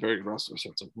 Gaethje is a very good wrestler,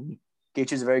 so it's like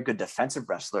Gaethje is a very good defensive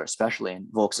wrestler, especially, and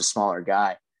Volk's a smaller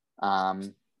guy.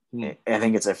 I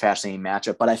think it's a fascinating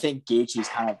matchup, but I think Gaethje's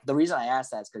kind of the reason I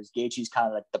asked that is because Gaethje's kind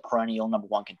of like the perennial number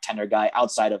one contender guy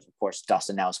outside of course,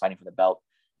 Dustin now is fighting for the belt.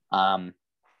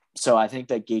 So I think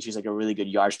that Gaethje's like a really good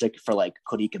yardstick for like,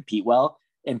 could he compete well?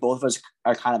 And both of us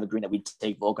are kind of agreeing that we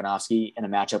take Volkanovski in a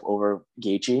matchup over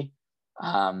Gaethje.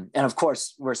 And of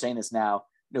course, we're saying this now,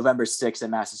 November 6th at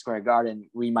Madison Square Garden,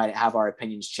 we might have our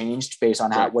opinions changed based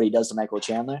on what he does to Michael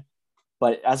Chandler.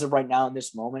 But as of right now, in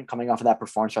this moment, coming off of that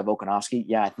performance by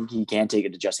Volkanovski, I think he can take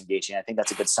it to Justin Gaethje. And I think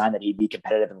that's a good sign that he'd be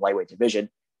competitive in the lightweight division,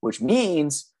 which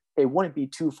means it wouldn't be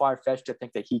too far-fetched to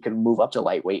think that he could move up to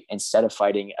lightweight instead of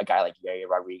fighting a guy like Yair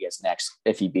Rodriguez next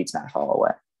if he beats Max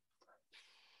Holloway.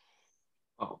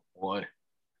 Oh, boy.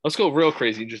 Let's go real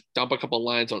crazy. Just dump a couple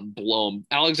lines on and blow him.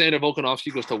 Alexander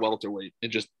Volkanovski goes to welterweight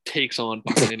and just takes on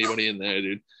fucking anybody in there,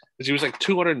 dude. Because he was like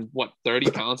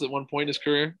 230 pounds at one point in his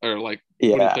career, or like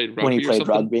when he played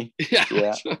rugby. Yeah.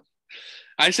 Yeah.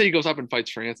 I say he goes up and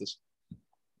fights Francis.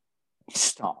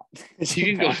 Stop.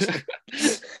 He can go.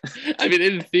 I mean,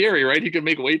 in theory, right? He could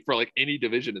make weight for like any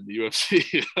division in the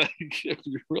UFC, like, if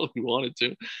you really wanted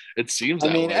to. It seems.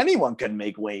 I mean, anyone can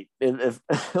make weight if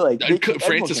like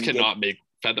Francis cannot make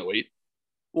featherweight.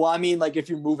 Well, I mean, like if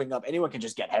you're moving up, anyone can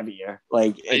just get heavier.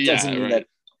 Like it doesn't mean that.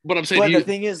 But I'm saying the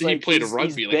thing is, he like, played a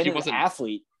rugby. Like he wasn't an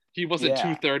athlete. He wasn't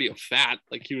 230 of fat.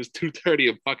 Like he was 230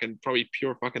 of fucking probably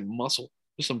pure fucking muscle.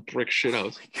 Just some brick shit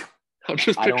house. I'm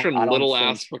just picturing little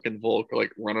ass fucking Volk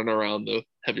like running around the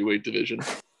heavyweight division,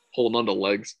 holding onto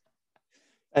legs.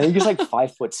 I think he's like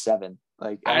 5'7".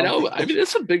 Like I know. I mean, there's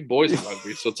some big boys in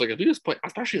rugby, so it's like if you just play,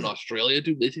 especially in Australia,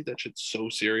 dude, they take that shit so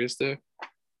serious there.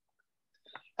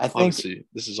 I think obviously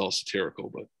this is all satirical,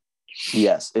 but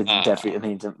yes, it's definitely. I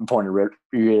think it's important to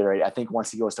reiterate. I think once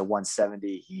he goes to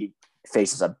 170, he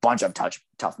faces a bunch of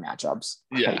tough matchups.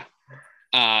 Yeah.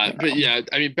 But yeah,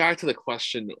 I mean, back to the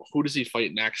question, who does he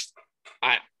fight next?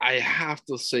 I have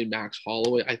to say Max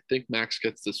Holloway. I think Max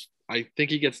gets this. I think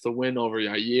he gets the win over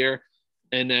Yair.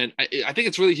 And then I think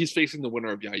it's really he's facing the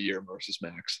winner of Yair versus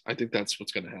Max. I think that's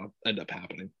what's going to end up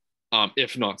happening,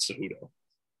 if not Cejudo.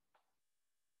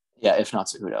 Yeah, if not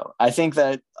Cejudo. I think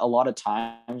that a lot of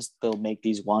times they'll make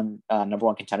these number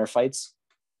one contender fights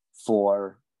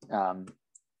for in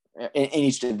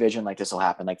each division. Like this will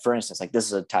happen. Like for instance, like this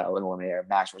is a title eliminator,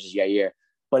 Max versus Yair.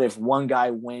 But if one guy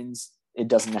wins, it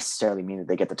doesn't necessarily mean that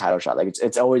they get the title shot. Like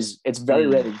it's very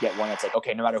rare to get one that's like,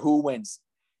 okay, no matter who wins,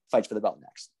 fights for the belt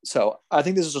next. So I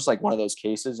think this is just like one of those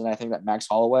cases. And I think that Max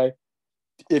Holloway,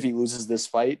 if he loses this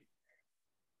fight,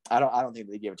 I don't think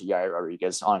they give it to Yair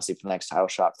Rodriguez, honestly, for the next title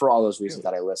shot for all those reasons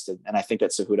that I listed. And I think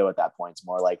that Cejudo at that point is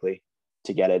more likely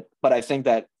to get it. But I think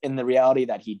that in the reality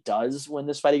that he does win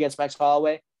this fight against Max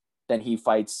Holloway, then he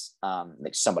fights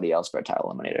like somebody else for a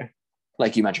title eliminator.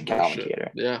 Like you mentioned, Calvin Kattar.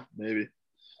 Yeah, maybe.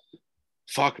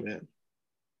 Fuck, man.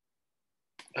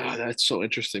 Oh, that's so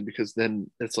interesting because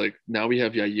then it's like now we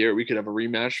have Yair. We could have a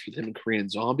rematch with him and Korean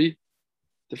Zombie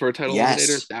for a title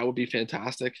eliminator. That would be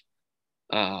fantastic.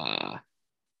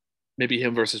 Maybe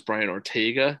him versus Brian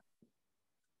Ortega.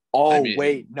 Oh, I mean,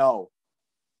 wait, no.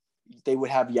 They would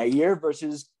have Yair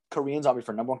versus Korean Zombie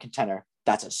for number one contender.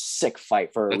 That's a sick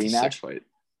fight for a rematch. A sick fight.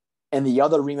 And the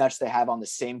other rematch they have on the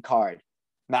same card,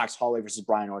 Max Holloway versus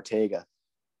Brian Ortega.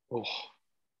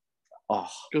 Oh,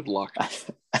 good luck.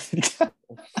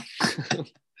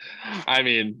 I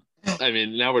mean,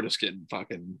 now we're just getting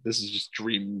fucking. This is just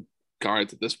dream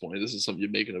cards at this point. This is something you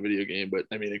make in a video game, but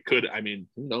I mean, it could. I mean,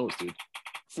 who knows, dude?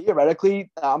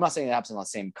 Theoretically, I'm not saying it happens on the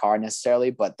same card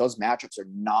necessarily, but those matchups are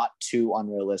not too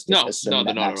unrealistic. No, assuming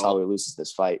that Max Holloway loses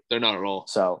this fight. They're not at all.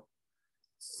 So,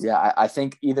 yeah, I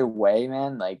think either way,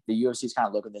 man, like the UFC is kind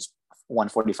of looking at this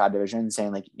 145 division and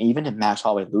saying, like, even if Max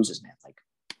Holloway loses, man, like,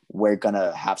 we're going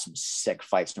to have some sick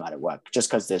fights no matter what, just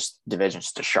because this division is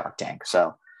just a shark tank.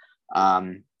 So,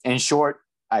 in short,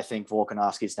 I think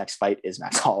Volkanovski's next fight is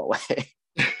Max Holloway.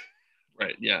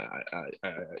 Right. Yeah.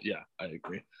 I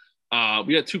agree.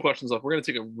 We got 2 questions left. We're going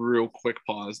to take a real quick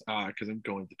pause because I'm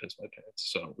going to piss my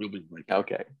pants. So we'll be right back.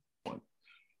 Okay.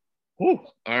 Whew.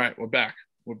 All right. We're back.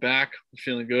 We're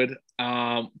feeling good.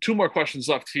 2 more questions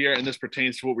left here, and this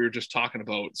pertains to what we were just talking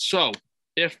about. So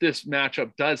if this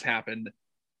matchup does happen,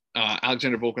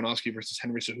 Alexander Volkanovski versus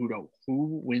Henry Cejudo,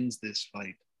 who wins this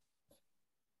fight?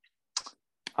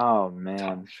 Oh,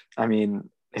 man. I mean,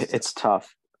 it's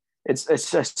tough. It's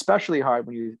especially hard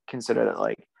when you consider that,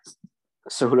 like,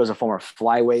 Cejudo's a former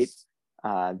flyweight,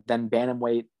 then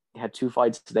bantamweight. He had 2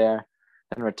 fights there,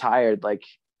 then retired. Like,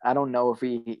 I don't know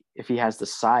if he has the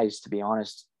size, to be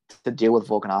honest, to deal with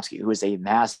Volkanovski, who is a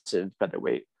massive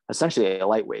featherweight, essentially a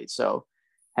lightweight. So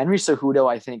Henry Cejudo,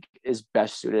 I think, is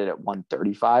best suited at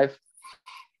 135.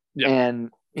 Yeah.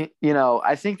 And, you know,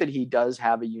 I think that he does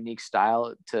have a unique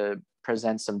style to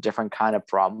present some different kind of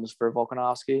problems for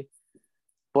Volkanovski.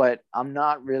 But I'm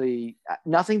not really –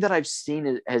 nothing that I've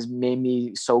seen has made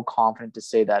me so confident to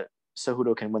say that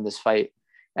Cejudo can win this fight.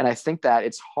 And I think that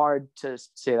it's hard to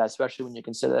say that, especially when you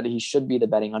consider that he should be the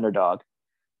betting underdog.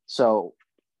 So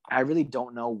I really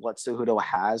don't know what Cejudo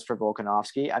has for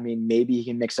Volkanovski. I mean, maybe he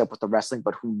can mix up with the wrestling,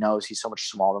 but who knows? He's so much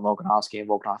smaller than Volkanovski, and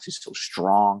Volkanovski's so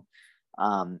strong.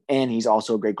 And he's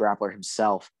also a great grappler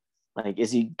himself. Like,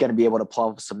 is he going to be able to pull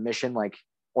off a submission? Like,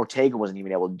 Ortega wasn't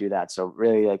even able to do that. So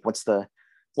really, like, what's the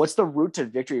route to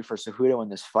victory for Cejudo in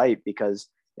this fight? Because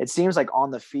it seems like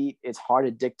on the feet, it's hard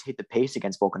to dictate the pace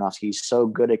against Volkanovski. He's so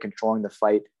good at controlling the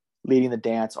fight leading the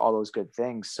dance, all those good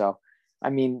things. So, I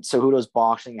mean, Cejudo's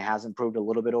boxing has improved a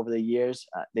little bit over the years.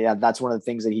 Yeah, that's one of the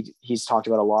things that he's talked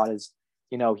about a lot is,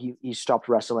 he stopped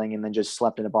wrestling and then just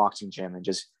slept in a boxing gym and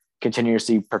just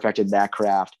continuously perfected that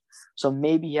craft. So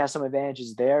maybe he has some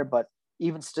advantages there, but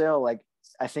even still, like,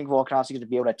 I think Volkanovski is going to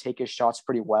be able to take his shots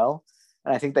pretty well.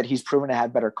 And I think that he's proven to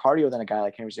have better cardio than a guy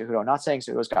like Henry Cejudo. I'm not saying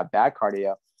Cejudo's got bad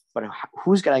cardio, but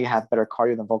who's going to have better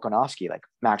cardio than Volkanovski? Like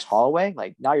Max Holloway?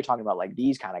 Like now you're talking about like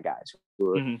these kind of guys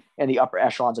who are in the upper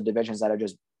echelons of divisions that are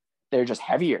they're just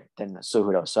heavier than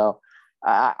Cejudo. So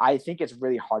I think it's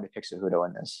really hard to pick Cejudo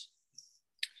in this.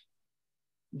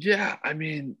 Yeah, I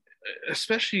mean,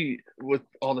 especially with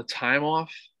all the time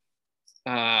off,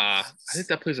 I think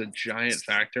that plays a giant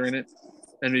factor in it.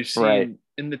 And we've seen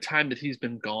in the time that he's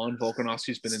been gone,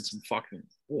 Volkanovski's been in some fucking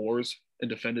wars and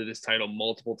defended his title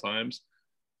multiple times.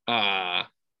 Man,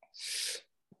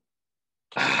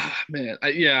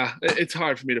 it's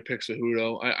hard for me to pick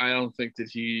Cejudo. I don't think that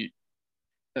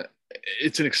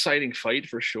it's an exciting fight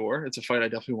for sure. It's a fight I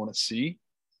definitely want to see.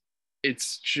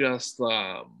 It's just,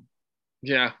 I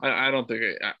don't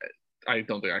think I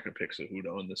could pick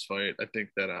Cejudo in this fight. I think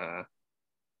that,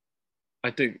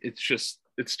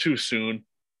 it's too soon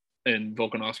and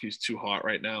Volkanovski's too hot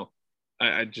right now.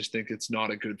 I just think it's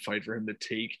not a good fight for him to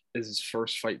take as his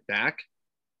first fight back.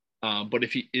 But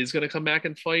if he is going to come back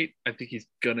and fight, I think he's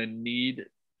going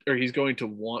to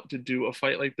want to do a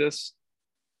fight like this.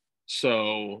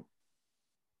 So,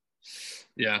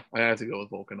 yeah, I have to go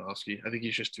with Volkanovski. I think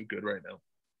he's just too good right now.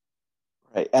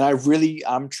 Right. And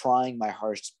I'm trying my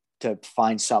hardest to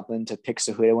find something to pick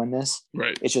Cejudo in this.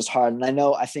 Right. It's just hard. And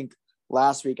I think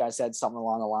last week I said something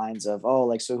along the lines of,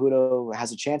 like Cejudo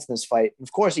has a chance in this fight.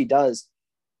 Of course he does.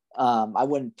 I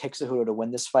wouldn't pick Cejudo to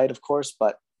win this fight, of course,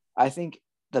 but I think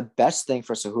the best thing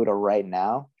for Cejudo right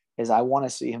now is I want to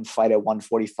see him fight at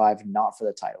 145, not for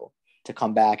the title, to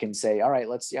come back and say, all right,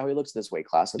 let's see how he looks this weight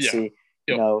class. Let's see,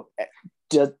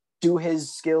 do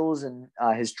his skills and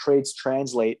his traits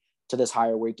translate to this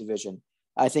higher weight division.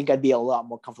 I think I'd be a lot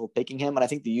more comfortable picking him. And I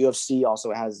think the UFC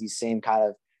also has these same kind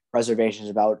of reservations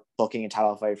about booking a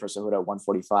title fight for Cejudo at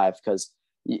 145, because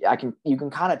you can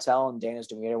kind of tell in Dana's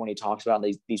demeanor when he talks about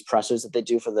these pressers that they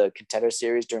do for the Contender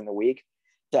Series during the week,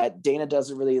 that Dana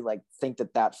doesn't really think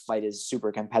that fight is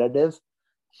super competitive.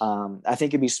 I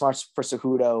think it'd be smart for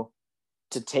Cejudo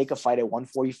to take a fight at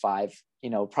 145,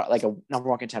 like a number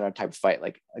one contender type fight,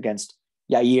 like against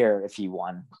Yair if he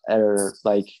won, or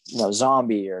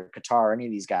Zombie or Qatar, or any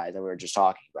of these guys that we were just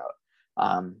talking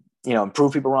about.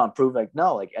 Prove people wrong, prove at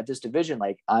this division,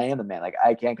 I am the man,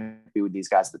 I can't compete with these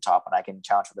guys at the top and I can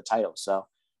challenge for the title. So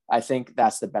I think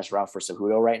that's the best route for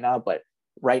Cejudo right now. But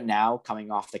right now, coming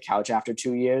off the couch after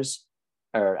 2 years,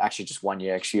 or actually just 1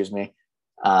 year, excuse me,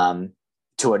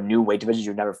 to a new weight division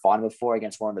you've never fought before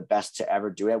against one of the best to ever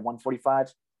do it at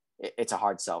 145, it's a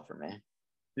hard sell for me.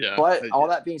 Yeah. But all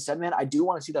that being said, man, I do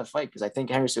want to see that fight because I think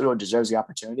Henry Cejudo deserves the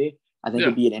opportunity. I think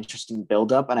it'd be an interesting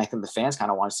build-up, and I think the fans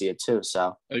kind of want to see it too.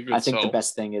 So I think the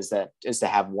best thing is to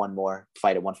have one more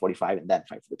fight at 145 and then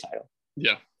fight for the title.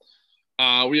 Yeah.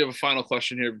 We have a final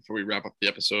question here before we wrap up the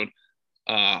episode.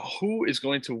 Who is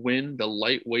going to win the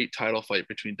lightweight title fight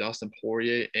between Dustin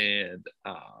Poirier and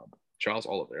Charles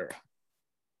Oliveira?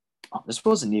 Oh, this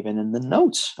wasn't even in the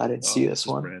notes. I didn't see this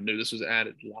one. Brand new. This was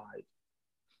added live.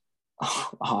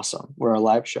 Oh, awesome. We're a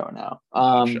live show now.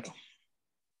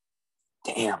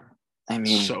 Damn. I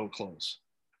mean, so close.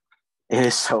 It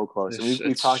is so close.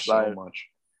 We've talked about it much.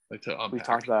 We've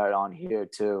talked about it on here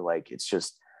too. It's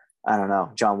just, I don't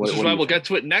know, John. This is why we'll get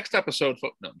to it next episode.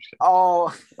 No,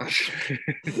 I'm just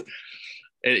kidding.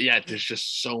 Oh, there's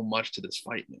just so much to this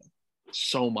fight, man.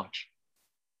 So much.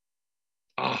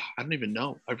 I don't even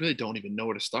know. I really don't even know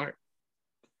where to start.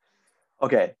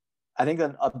 Okay, I think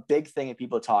a big thing that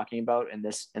people are talking about in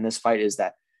this fight is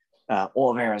that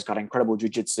Oliveira's got incredible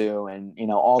jiu-jitsu, and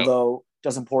although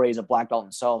Dustin Poirier is a black belt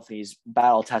himself, he's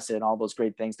battle tested and all those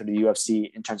great things through the UFC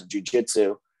in terms of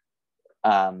jiu-jitsu.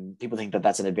 People think that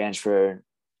that's an advantage for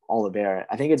Oliveira.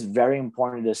 I think it's very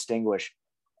important to distinguish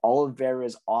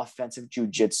Oliveira's offensive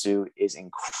jiu-jitsu is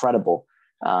incredible,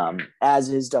 as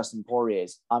is Dustin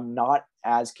Poirier's. I'm not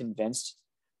as convinced,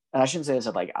 and I shouldn't say this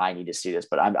that I need to see this,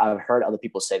 but I've heard other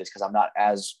people say this because I'm not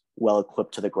as well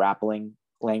equipped to the grappling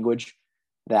language,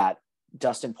 that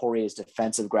Dustin Poirier's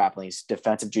defensive grappling, his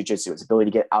defensive jiu-jitsu, his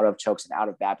ability to get out of chokes and out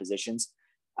of bad positions,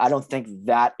 I don't think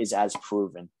that is as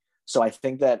proven. So I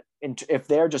think that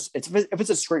if it's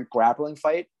a straight grappling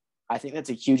fight, I think that's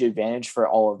a huge advantage for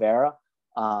Oliveira.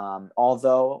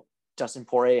 Although Dustin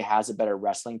Poirier has a better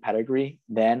wrestling pedigree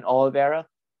than Oliveira,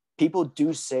 people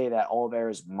do say that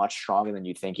Oliveira is much stronger than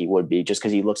you think he would be, just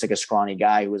because he looks like a scrawny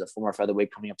guy who was a former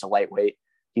featherweight coming up to lightweight.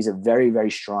 He's a very,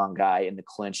 very strong guy in the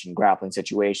clinch and grappling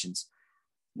situations.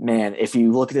 Man, if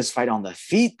you look at this fight on the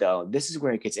feet, though, this is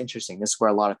where it gets interesting. This is where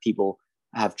a lot of people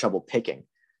have trouble picking,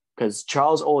 because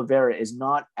Charles Oliveira is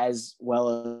not as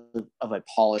well of a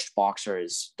polished boxer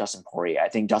as Dustin Poirier. I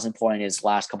think Dustin Poirier in his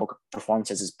last couple of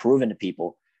performances has proven to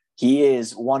people he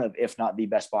is one of, if not the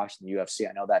best boxer in the UFC.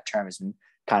 I know that term has been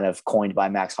kind of coined by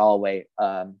Max Holloway,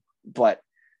 but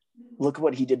look at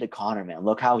what he did to Conor, man.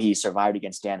 Look how he survived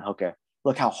against Dan Hooker.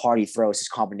 Look how hard he throws his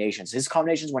combinations. His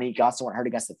combinations, when he got someone hurt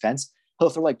against the fence, he'll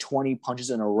throw like 20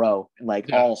 punches in a row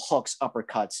and all hooks,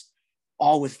 uppercuts,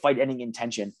 all with fight-ending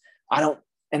intention. And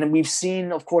then we've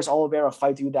seen, of course, Oliveira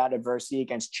fight through that adversity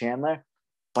against Chandler,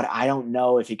 but I don't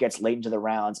know if he gets late into the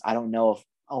rounds. I don't know if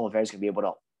Oliveira's going to be able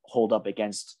to hold up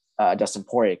against Dustin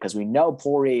Poirier, because we know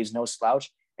Poirier is no slouch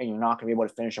and you're not going to be able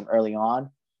to finish him early on.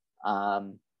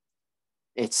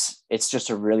 It's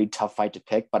just a really tough fight to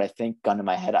pick, but I think, gun to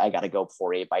my head, I got to go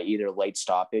Poirier by either late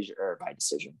stoppage or by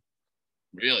decision.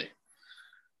 Really?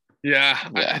 Yeah.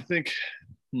 I think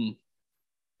I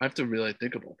have to really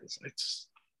think about this.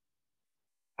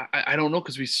 I don't know,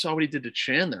 because we saw what he did to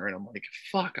Chandler, and I'm like,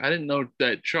 fuck, I didn't know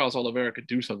that Charles Oliveira could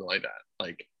do something like that.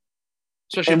 Like,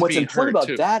 especially and what's important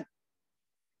about that,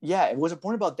 and what's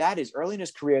important about that is early in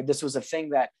his career, this was a thing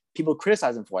that people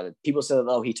criticized him for. That people said,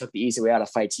 oh, he took the easy way out of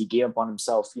fights. He gave up on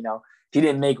himself. He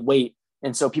didn't make weight.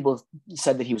 And so people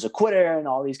said that he was a quitter and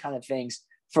all these kind of things.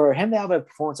 For him to have a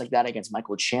performance like that against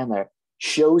Michael Chandler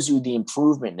shows you the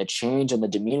improvement, the change in the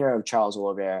demeanor of Charles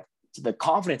Oliveira. So the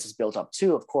confidence is built up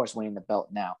too, of course, winning the belt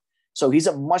now. So he's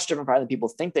a much different fighter than people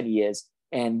think that he is.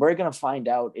 And we're going to find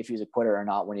out if he's a quitter or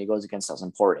not when he goes against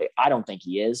Dustin Poirier. I don't think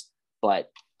he is,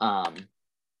 but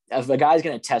if a guy's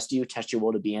going to test your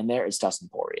will to be in there, it's Dustin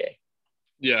Poirier.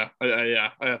 Yeah, I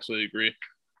absolutely agree.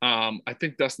 I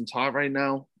think Dustin's hot right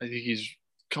now. I think he's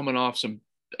coming off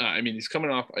he's coming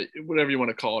off whatever you want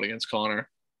to call it against Conor,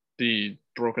 the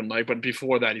broken leg. But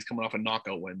before that, he's coming off a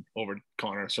knockout win over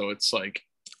Conor. So it's like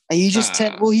he just he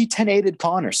 10-8'd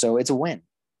Conor, so it's a win.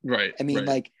 Right. I mean,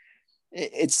 right.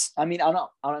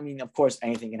 Of course,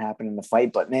 anything can happen in the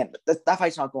fight, but man, that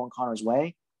fight's not going Conor's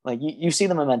way. Like you see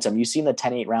the momentum, you see the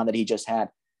 10-8 round that he just had.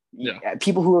 Yeah.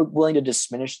 People who are willing to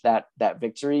diminish that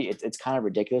victory, it's kind of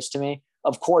ridiculous to me.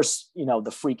 Of course,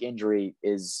 the freak injury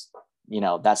is,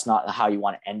 that's not how you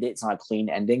want to end it. It's not a clean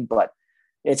ending, but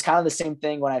it's kind of the same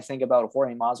thing when I think about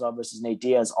Jorge Masvidal versus Nate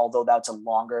Diaz, although that's a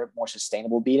longer, more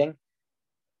sustainable beating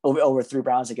over 3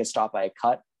 rounds. It gets stopped by a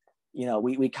cut.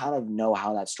 We kind of know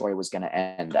how that story was going to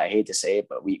end. I hate to say it,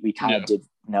 but we kind of did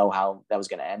know how that was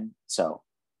going to end. So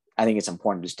I think it's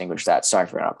important to distinguish that. Sorry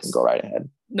for interrupting. Go right ahead.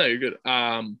 No, you're good.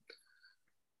 Gun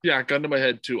to my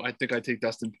head too. I think I take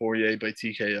Dustin Poirier by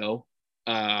TKO.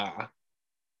 I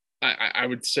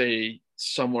would say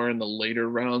somewhere in the later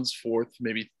rounds, 4th,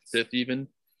 maybe 5th even.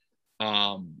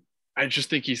 I just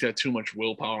think he's got too much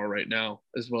willpower right now,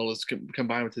 as well as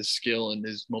combined with his skill and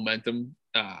his momentum.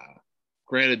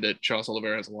 Granted that Charles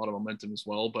Oliveira has a lot of momentum as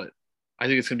well, but I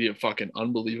think it's going to be a fucking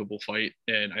unbelievable fight.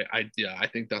 And I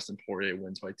think Dustin Poirier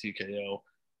wins by TKO.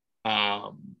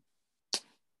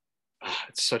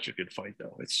 It's such a good fight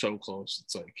though. It's so close.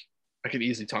 It's like, I could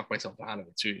easily talk myself out of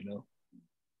it too,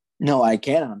 No, I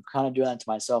can. I'm kind of doing that to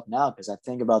myself now, because I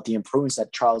think about the improvements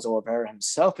that Charles Oliveira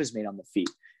himself has made on the feet.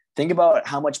 Think about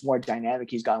how much more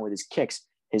dynamic he's gotten with his kicks,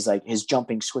 his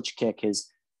jumping switch kick, his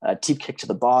teep kick to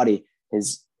the body,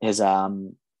 his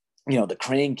the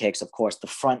crane kicks, of course, the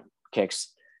front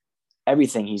kicks,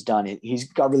 everything he's done.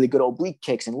 He's got really good oblique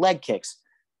kicks and leg kicks.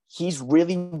 He's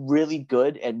really, really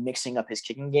good at mixing up his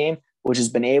kicking game, which has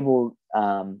given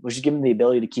him the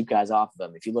ability to keep guys off of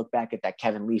him. If you look back at that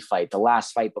Kevin Lee fight, the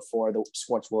last fight before the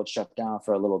sports world shut down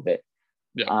for a little bit.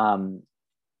 Yeah.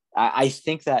 I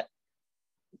think that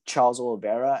Charles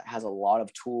Oliveira has a lot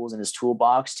of tools in his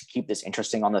toolbox to keep this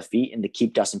interesting on the feet and to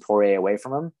keep Dustin Poirier away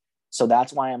from him. So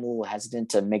that's why I'm a little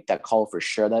hesitant to make that call for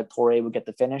sure that Poirier would get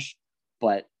the finish.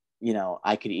 But,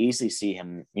 I could easily see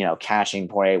him, catching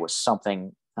Poirier with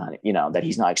something, that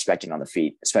he's not expecting on the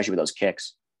feet, especially with those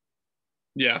kicks.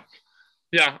 Yeah.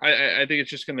 Yeah. I think it's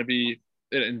just going to be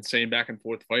an insane back and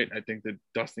forth fight. I think that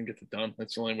Dustin gets it done.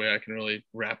 That's the only way I can really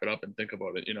wrap it up and think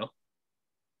about it,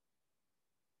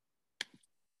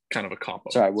 Kind of a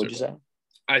cop-out. Sorry, what'd you say?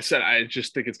 I said I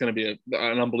just think it's going to be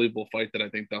an unbelievable fight that I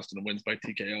think Dustin wins by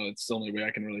TKO. It's the only way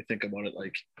I can really think about it,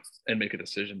 and make a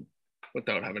decision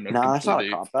without having to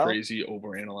completely crazy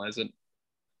overanalyze it.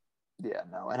 Yeah,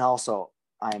 no. And also,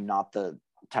 I am not the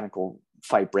technical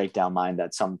fight breakdown mind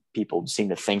that some people seem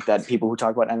to think that people who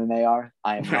talk about MMA are.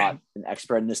 I am not an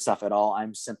expert in this stuff at all.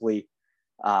 I'm simply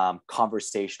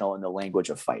conversational in the language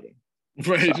of fighting.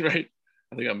 Right, so. Right.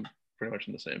 I think I'm pretty much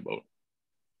in the same boat.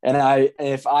 And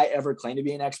if I ever claim to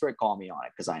be an expert, call me on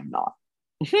it, because I am not.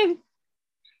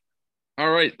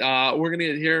 All right. We're going to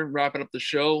get here wrapping up the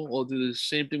show. We'll do the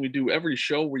same thing we do every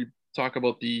show. We talk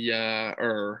about we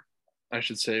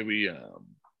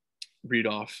read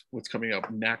off what's coming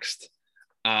up next.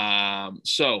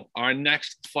 So our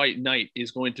next fight night is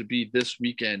going to be this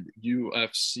weekend,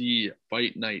 UFC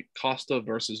Fight Night, Costa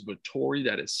versus Vettori.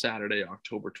 That is Saturday,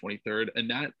 October 23rd.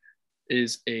 And that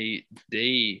is a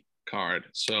day card.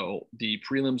 So the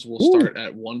prelims will start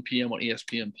at 1 p.m. on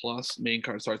ESPN Plus. Main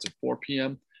card starts at 4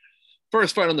 p.m.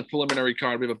 First fight on the preliminary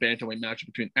card, we have a bantamweight matchup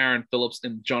between Aaron Phillips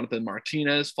and Jonathan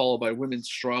Martinez, followed by women's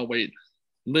strawweight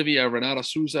Livia Renata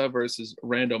Souza versus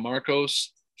Rando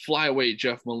Marcos. Flyweight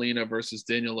Jeff Molina versus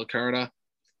Daniel Lacerda.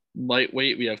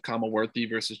 Lightweight, we have Kamaru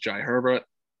versus Jai Herbert.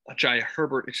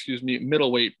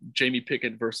 Middleweight, Jamie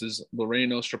Pickett versus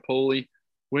Loreno Strapoli.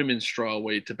 Women's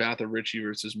strawweight, Tabatha Ritchie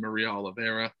versus Maria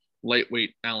Oliveira.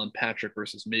 Lightweight, Alan Patrick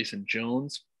versus Mason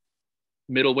Jones.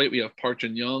 Middleweight, we have Park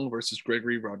Jin Young versus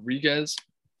Gregory Rodriguez.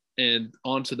 And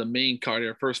on to the main card,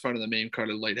 our first fight on the main card,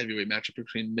 a light heavyweight matchup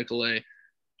between Nikolai.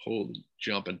 Holy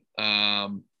jumping.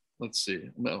 Let's see.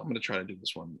 I'm going to try to do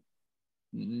this one.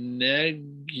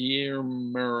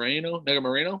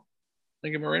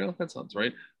 Neguerrero? That sounds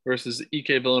right. Versus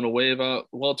Ike Villanueva.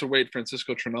 Welterweight,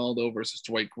 Francisco Trinaldo versus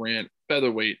Dwight Grant.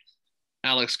 Featherweight,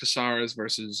 Alex Casares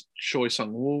versus Choi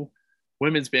Sung Woo.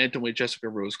 Women's bantamweight, Jessica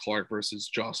Rose Clark versus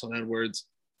Jocelyn Edwards.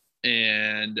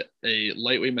 And a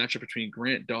lightweight matchup between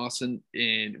Grant Dawson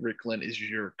and Rick Glenn is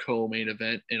your co-main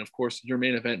event. And of course, your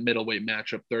main event middleweight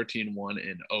matchup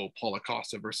 13-1-0, Paulo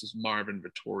Costa versus Marvin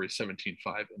Vettori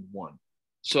 17-5-1.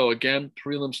 So again,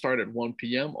 prelims start at 1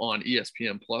 p.m. on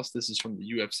ESPN Plus. This is from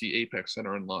the UFC Apex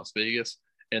Center in Las Vegas,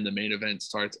 and the main event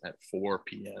starts at 4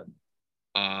 p.m.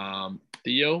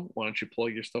 Theo, why don't you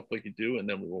plug your stuff like you do, and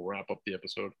then we will wrap up the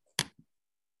episode. A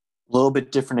little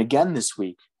bit different again this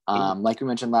week. Like we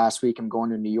mentioned last week, I'm going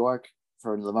to New York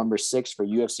for November 6th for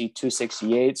UFC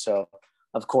 268. So,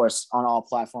 of course, on all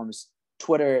platforms,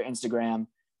 Twitter, Instagram,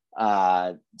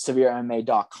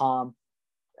 SevereMMA.com.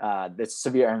 That's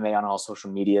Severe MMA on all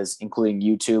social medias, including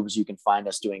YouTube. So you can find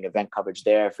us doing event coverage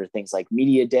there for things like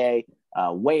Media Day,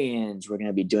 weigh-ins. We're going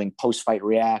to be doing post-fight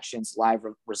reactions, live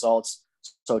results.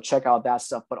 So check out that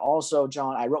stuff. But also,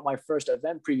 John, I wrote my first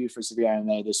event preview for Severe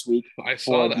MMA this week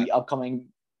for the upcoming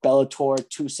Bellator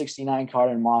 269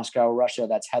 card in Moscow, Russia.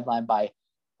 That's headlined by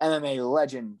MMA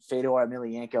legend Fedor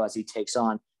Emelianenko as he takes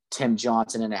on Tim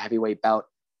Johnson in a heavyweight bout.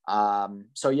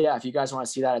 So yeah, if you guys want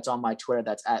to see that, it's on my Twitter.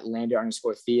 That's at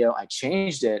Lander_Theo. I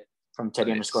changed it from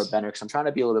Teddy_Bender because I'm trying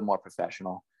to be a little bit more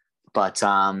professional. But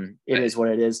it is what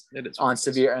it is. On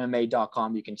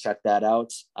SevereMMA.com, you can check that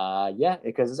out.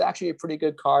 Because it's actually a pretty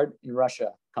good card in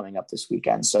Russia coming up this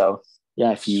weekend. So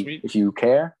yeah, if you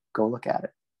care, go look at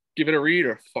it. Give it a read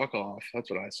or fuck off.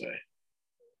 That's what I say.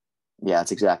 Yeah,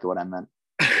 that's exactly what I meant.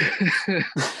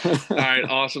 All right,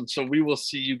 awesome. So we will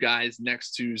see you guys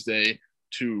next Tuesday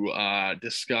to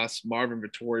discuss Marvin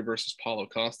Vettori versus Paulo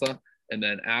Costa. And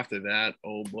then after that,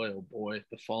 oh boy,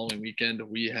 the following weekend,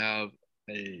 we have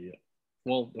the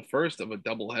first of a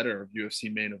doubleheader of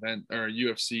UFC main event or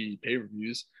UFC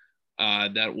pay-per-views.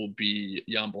 That will be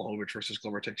Jan Blachowicz versus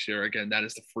Glover Teixeira. Again, that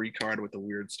is the free card with the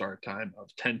weird start time of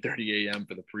 10:30 a.m.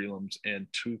 for the prelims and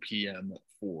 2 p.m.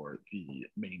 for the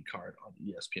main card on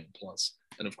ESPN Plus.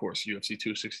 And of course, UFC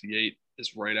 268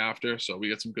 is right after. So we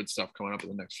got some good stuff coming up in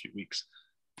the next few weeks.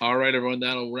 All right, everyone,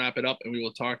 that'll wrap it up, and we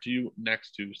will talk to you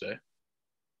next Tuesday.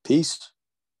 Peace.